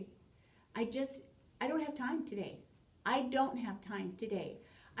sorry. I don't have time today. I don't have time today.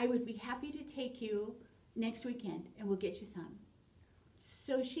 I would be happy to take you next weekend, and we'll get you some.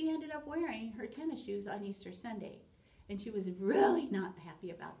 So she ended up wearing her tennis shoes on Easter Sunday. And she was really not happy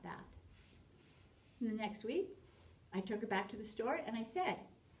about that. And the next week, I took her back to the store and I said,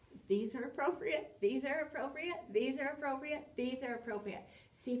 these are appropriate, these are appropriate, these are appropriate, these are appropriate.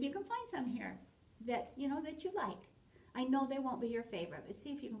 See if you can find some here that, you know, that you like. I know they won't be your favorite, but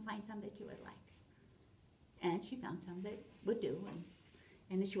see if you can find some that you would like. And she found some that would do.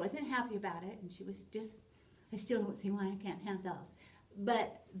 And she wasn't happy about it. And she was just, I still don't see why I can't have those.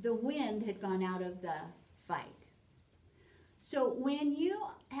 But the wind had gone out of the fight. So when you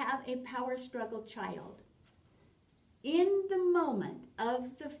have a power struggle child, in the moment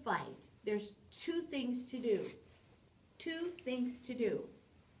of the fight, there's two things to do. Two things to do.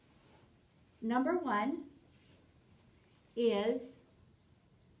 Number one is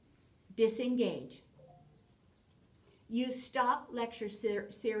disengage. You stop lecture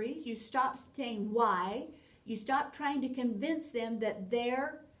series. You stop saying why. You stop trying to convince them that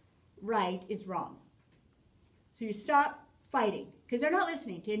their right is wrong. So you stop fighting because they're not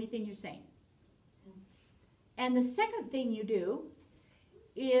listening to anything you're saying. And the second thing you do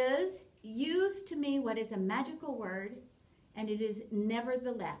is use to me what is a magical word, and it is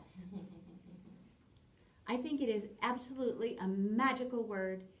nevertheless. I think it is absolutely a magical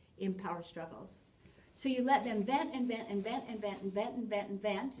word in power struggles. So you let them vent and vent and vent and vent and vent and vent and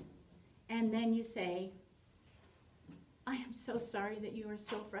vent, and then you say, I am so sorry that you are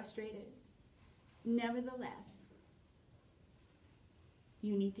so frustrated. Nevertheless,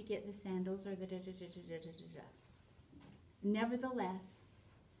 you need to get the sandals or the da-da-da-da-da-da-da. Nevertheless,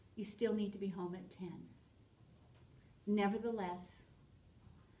 you still need to be home at 10. Nevertheless,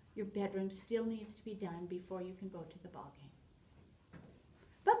 your bedroom still needs to be done before you can go to the ball game.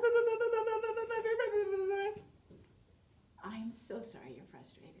 I am so sorry you're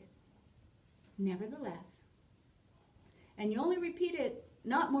frustrated. Nevertheless, and you only repeat it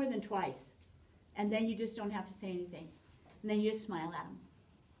not more than twice, and then you just don't have to say anything. And then you just smile at them.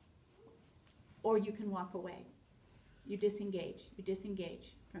 Or you can walk away. You disengage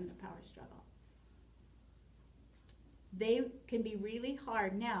from the power struggle. They can be really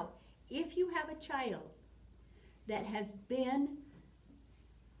hard. Now, if you have a child that has been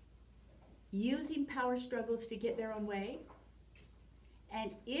using power struggles to get their own way,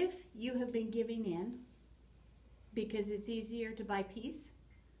 and if you have been giving in because it's easier to buy peace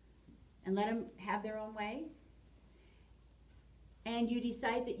and let them have their own way, and you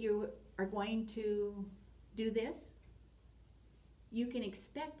decide that you are going to do this, you can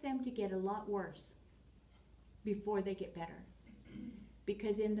expect them to get a lot worse before they get better.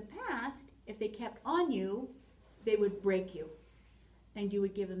 Because in the past, if they kept on you, they would break you and you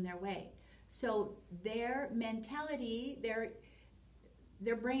would give them their way. So their mentality,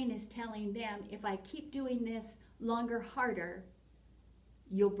 their brain is telling them, if I keep doing this longer, harder,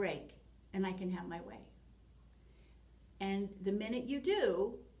 you'll break and I can have my way. And the minute you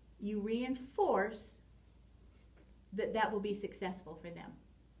do, you reinforce that that will be successful for them.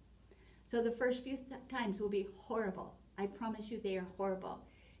 So the first few times will be horrible. I promise you they are horrible.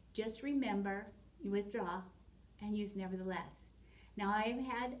 Just remember, you withdraw and use nevertheless. Now I've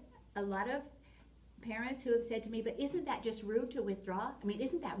had a lot of parents who have said to me, but isn't that just rude to withdraw? I mean,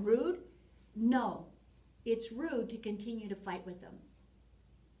 isn't that rude? No, it's rude to continue to fight with them.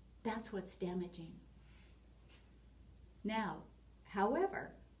 That's what's damaging. Now,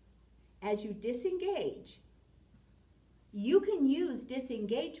 however, as you disengage, you can use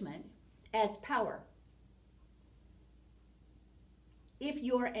disengagement as power. If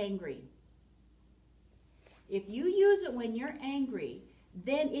you're angry. If you use it when you're angry,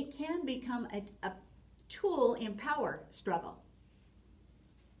 then it can become a tool in power struggle.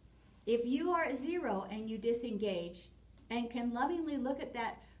 If you are a 0 and you disengage and can lovingly look at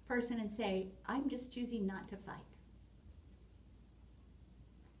that person and say, I'm just choosing not to fight,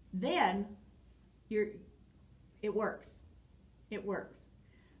 then it works. It works.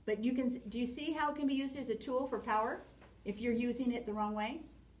 But do you see how it can be used as a tool for power if you're using it the wrong way?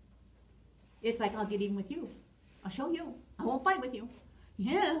 It's like, I'll get even with you. I'll show you. I won't fight with you.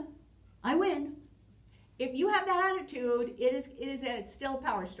 Yeah, I win. If you have that attitude, it is still a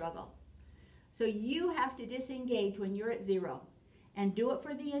power struggle. So you have to disengage when you're at 0 and do it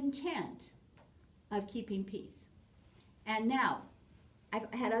for the intent of keeping peace. And now,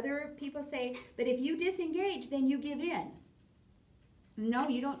 I've had other people say, but if you disengage, then you give in. No,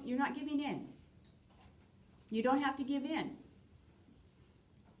 you don't. You're not giving in. You don't have to give in.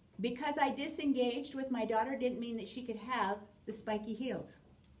 Because I disengaged with my daughter didn't mean that she could have the spiky heels.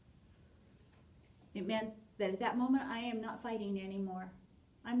 It meant that at that moment I am not fighting anymore.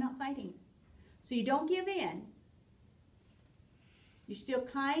 I'm not fighting. So you don't give in. You're still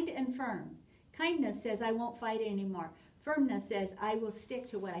kind and firm. Kindness says I won't fight anymore. Firmness says I will stick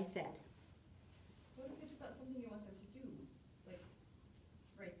to what I said. about something you want them to do, like,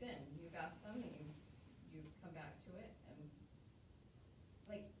 right then, you've asked them and you come back to it, and,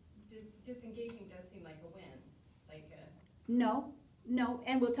 like, disengaging does seem like a win, like a. No,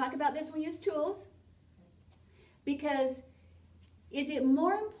 and we'll talk about this when we use tools. Because is it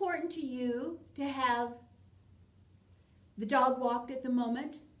more important to you to have the dog walked at the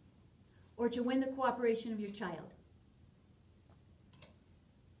moment or to win the cooperation of your child?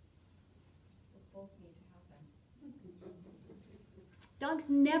 Both need to happen. Dog's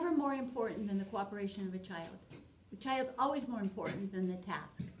never more important than the cooperation of a child. The child's always more important than the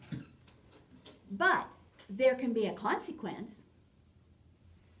task. But there can be a consequence.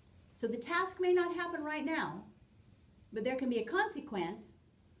 So the task may not happen right now, but there can be a consequence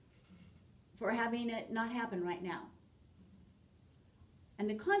for having it not happen right now. And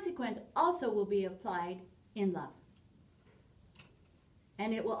the consequence also will be applied in love.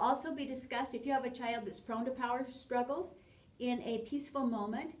 And it will also be discussed, if you have a child that's prone to power struggles, in a peaceful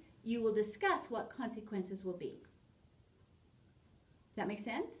moment, you will discuss what consequences will be. Does that make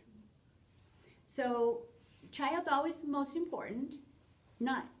sense? So, child's always the most important,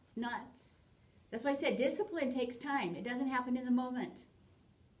 not, that's why I said discipline takes time. It doesn't happen in the moment,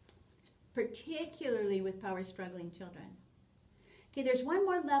 particularly with power struggling children. Okay, there's one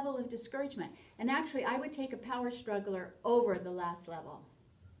more level of discouragement, and actually I would take a power struggler over the last level.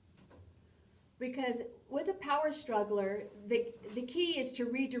 Because with a power struggler, the key is to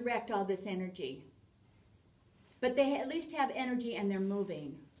redirect all this energy. But they at least have energy and they're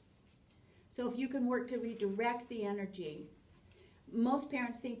moving. So if you can work to redirect the energy, most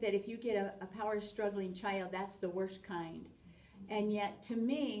parents think that if you get a power struggling child, that's the worst kind. And yet, to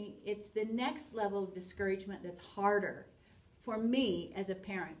me, it's the next level of discouragement that's harder for me as a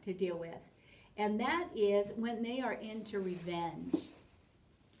parent to deal with. And that is when they are into revenge.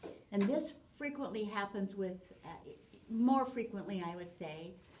 And this frequently happens with, more frequently I would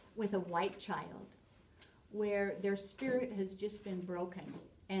say, with a white child, where their spirit has just been broken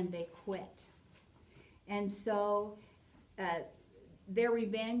and they quit. And so their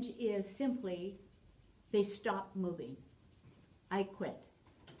revenge is simply, they stop moving. I quit.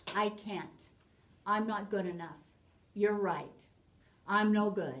 I can't. I'm not good enough. You're right. I'm no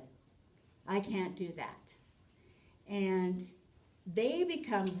good. I can't do that. And they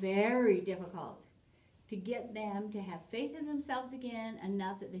become very difficult to get them to have faith in themselves again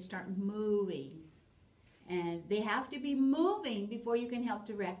enough that they start moving. And they have to be moving before you can help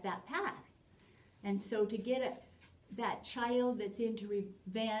direct that path. And so to get that child that's into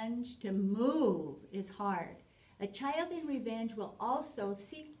revenge to move is hard. A child in revenge will also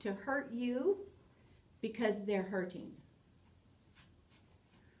seek to hurt you because they're hurting.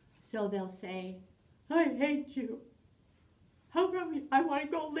 So they'll say, I hate you. How come I want to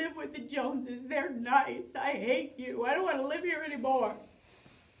go live with the Joneses? They're nice. I hate you. I don't want to live here anymore.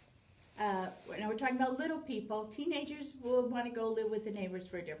 Now we're talking about little people. Teenagers will want to go live with the neighbors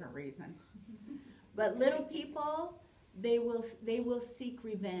for a different reason. But little people, they will seek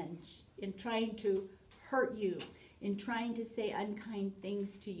revenge in trying to hurt you, in trying to say unkind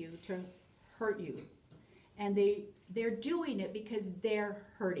things to you, to hurt you. And they're doing it because they're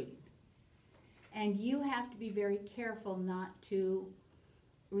hurting. And you have to be very careful not to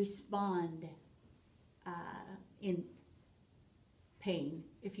respond in pain,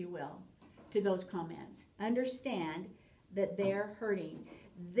 if you will, to those comments. Understand that they're hurting.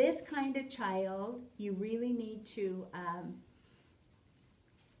 This kind of child, you really need to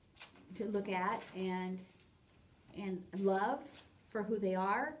look at and love for who they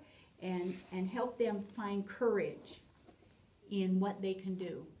are, and help them find courage in what they can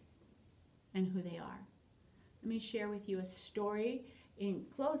do and who they are. Let me share with you a story in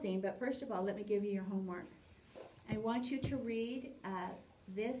closing, but first of all, let me give you your homework. I want you to read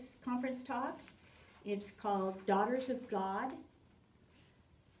this conference talk. It's called Daughters of God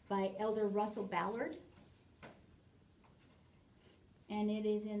by Elder Russell Ballard. And it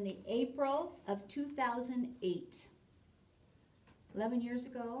is in the April of 2008. 11 years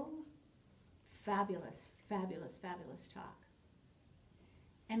ago. Fabulous, fabulous, fabulous talk.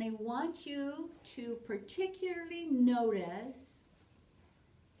 And I want you to particularly notice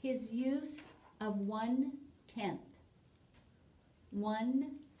his use of 1/10.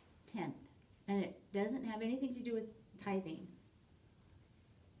 1/10. And it doesn't have anything to do with tithing.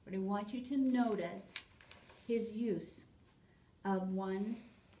 But I want you to notice his use of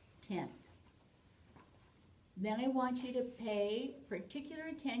 1/10. Then I want you to pay particular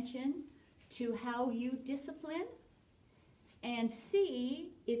attention to how you discipline and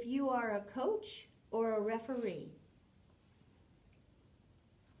see if you are a coach or a referee.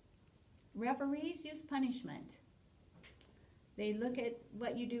 referees use punishment. They look at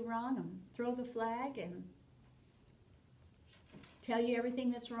what you do wrong and throw the flag and tell you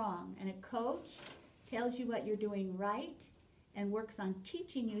everything that's wrong. And a coach tells you what you're doing right and works on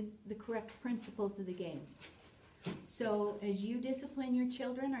teaching you the correct principles of the game. So as you discipline your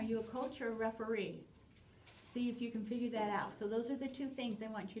children, are you a coach or a referee? See if you can figure that out. So those are the two things they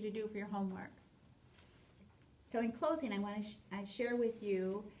want you to do for your homework. So in closing, I want to share with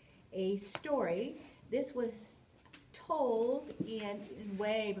you a story. This was told in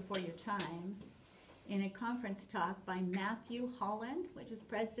way before your time in a conference talk by Matthew Holland, which was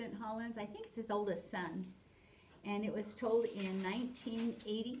President Holland's, I think it's his oldest son. And it was told in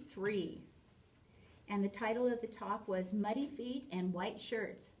 1983. And the title of the talk was Muddy Feet and White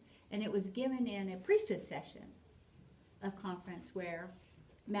Shirts. And it was given in a priesthood session of conference where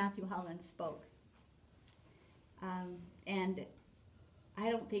Matthew Holland spoke. And I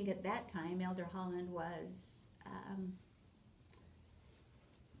don't think at that time Elder Holland was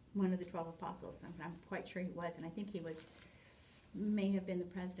one of the 12 apostles. I'm quite sure he was, and I think he may have been the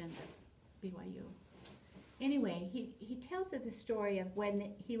president of BYU. Anyway, he tells us the story of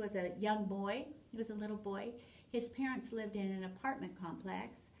when he was a young boy. He was a little boy. His parents lived in an apartment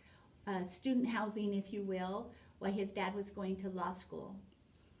complex, student housing, if you will, while his dad was going to law school.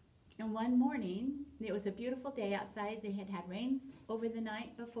 And one morning, it was a beautiful day outside. They had had rain over the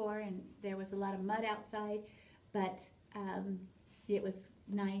night before, and there was a lot of mud outside, but it was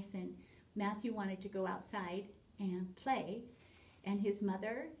nice, and Matthew wanted to go outside and play, and his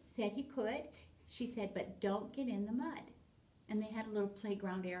mother said he could. She said, but don't get in the mud. And they had a little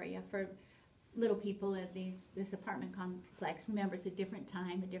playground area for little people at this apartment complex. Remember, it's a different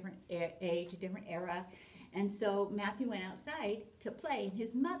time, a different age, a different era. And so Matthew went outside to play.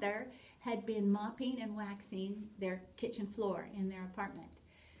 His mother had been mopping and waxing their kitchen floor in their apartment.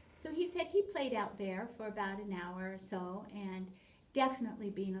 So he said he played out there for about an hour or so, and definitely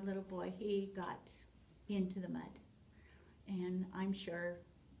being a little boy, he got into the mud. And I'm sure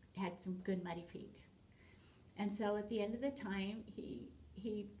had some good muddy feet. And so at the end of the time,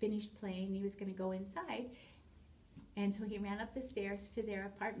 he finished playing. He was going to go inside. And so he ran up the stairs to their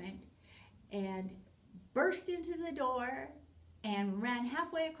apartment and burst into the door and ran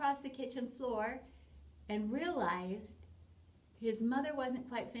halfway across the kitchen floor and realized his mother wasn't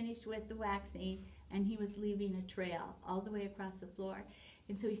quite finished with the waxing, and he was leaving a trail all the way across the floor.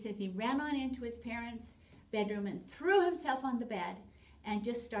 And so he says he ran on into his parents' bedroom and threw himself on the bed and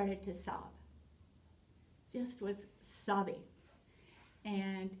just started to sob. Just was sobbing.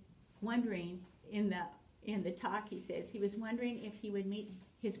 And wondering, in the talk he says, he was wondering if he would meet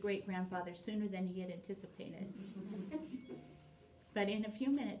his great-grandfather sooner than he had anticipated. But in a few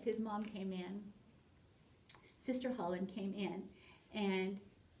minutes, his mom came in, Sister Holland came in, and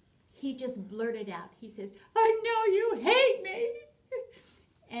he just blurted out, he says, I know you hate me.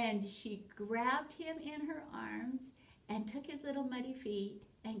 And she grabbed him in her arms and took his little muddy feet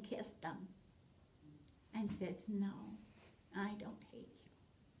and kissed them and says, no, I don't hate you.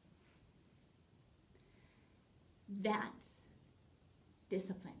 That's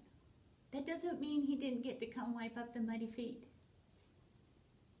discipline. That doesn't mean he didn't get to come wipe up the muddy feet.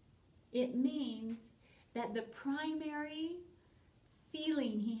 It means that the primary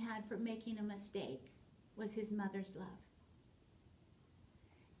feeling he had for making a mistake was his mother's love.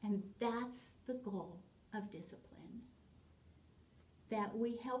 And that's the goal of discipline. That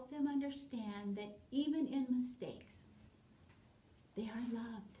we help them understand that even in mistakes, they are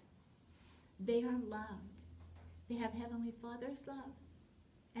loved. They are loved. They have Heavenly Father's love,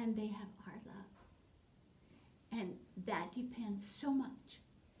 and they have our love. And that depends so much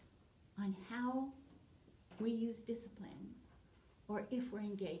on how we use discipline or if we're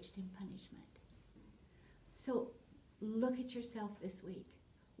engaged in punishment. So look at yourself this week.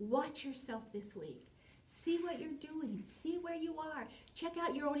 Watch yourself this week. See what you're doing. See where you are. Check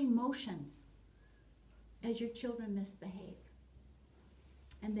out your own emotions as your children misbehave.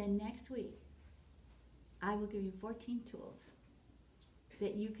 And then next week, I will give you 14 tools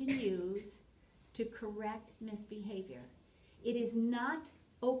that you can use to correct misbehavior. It is not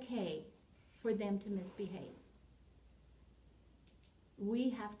okay for them to misbehave. We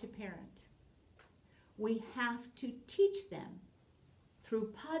have to parent. We have to teach them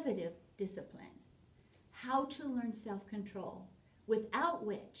through positive discipline how to learn self-control, without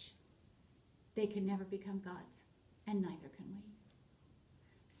which they can never become gods, and neither can we.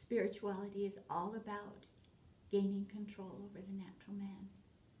 Spirituality is all about gaining control over the natural man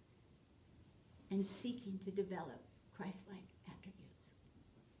and seeking to develop Christ-like attributes.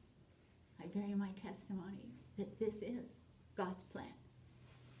 I bear you my testimony that this is God's plan.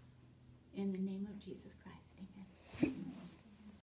 In the name of Jesus Christ, amen.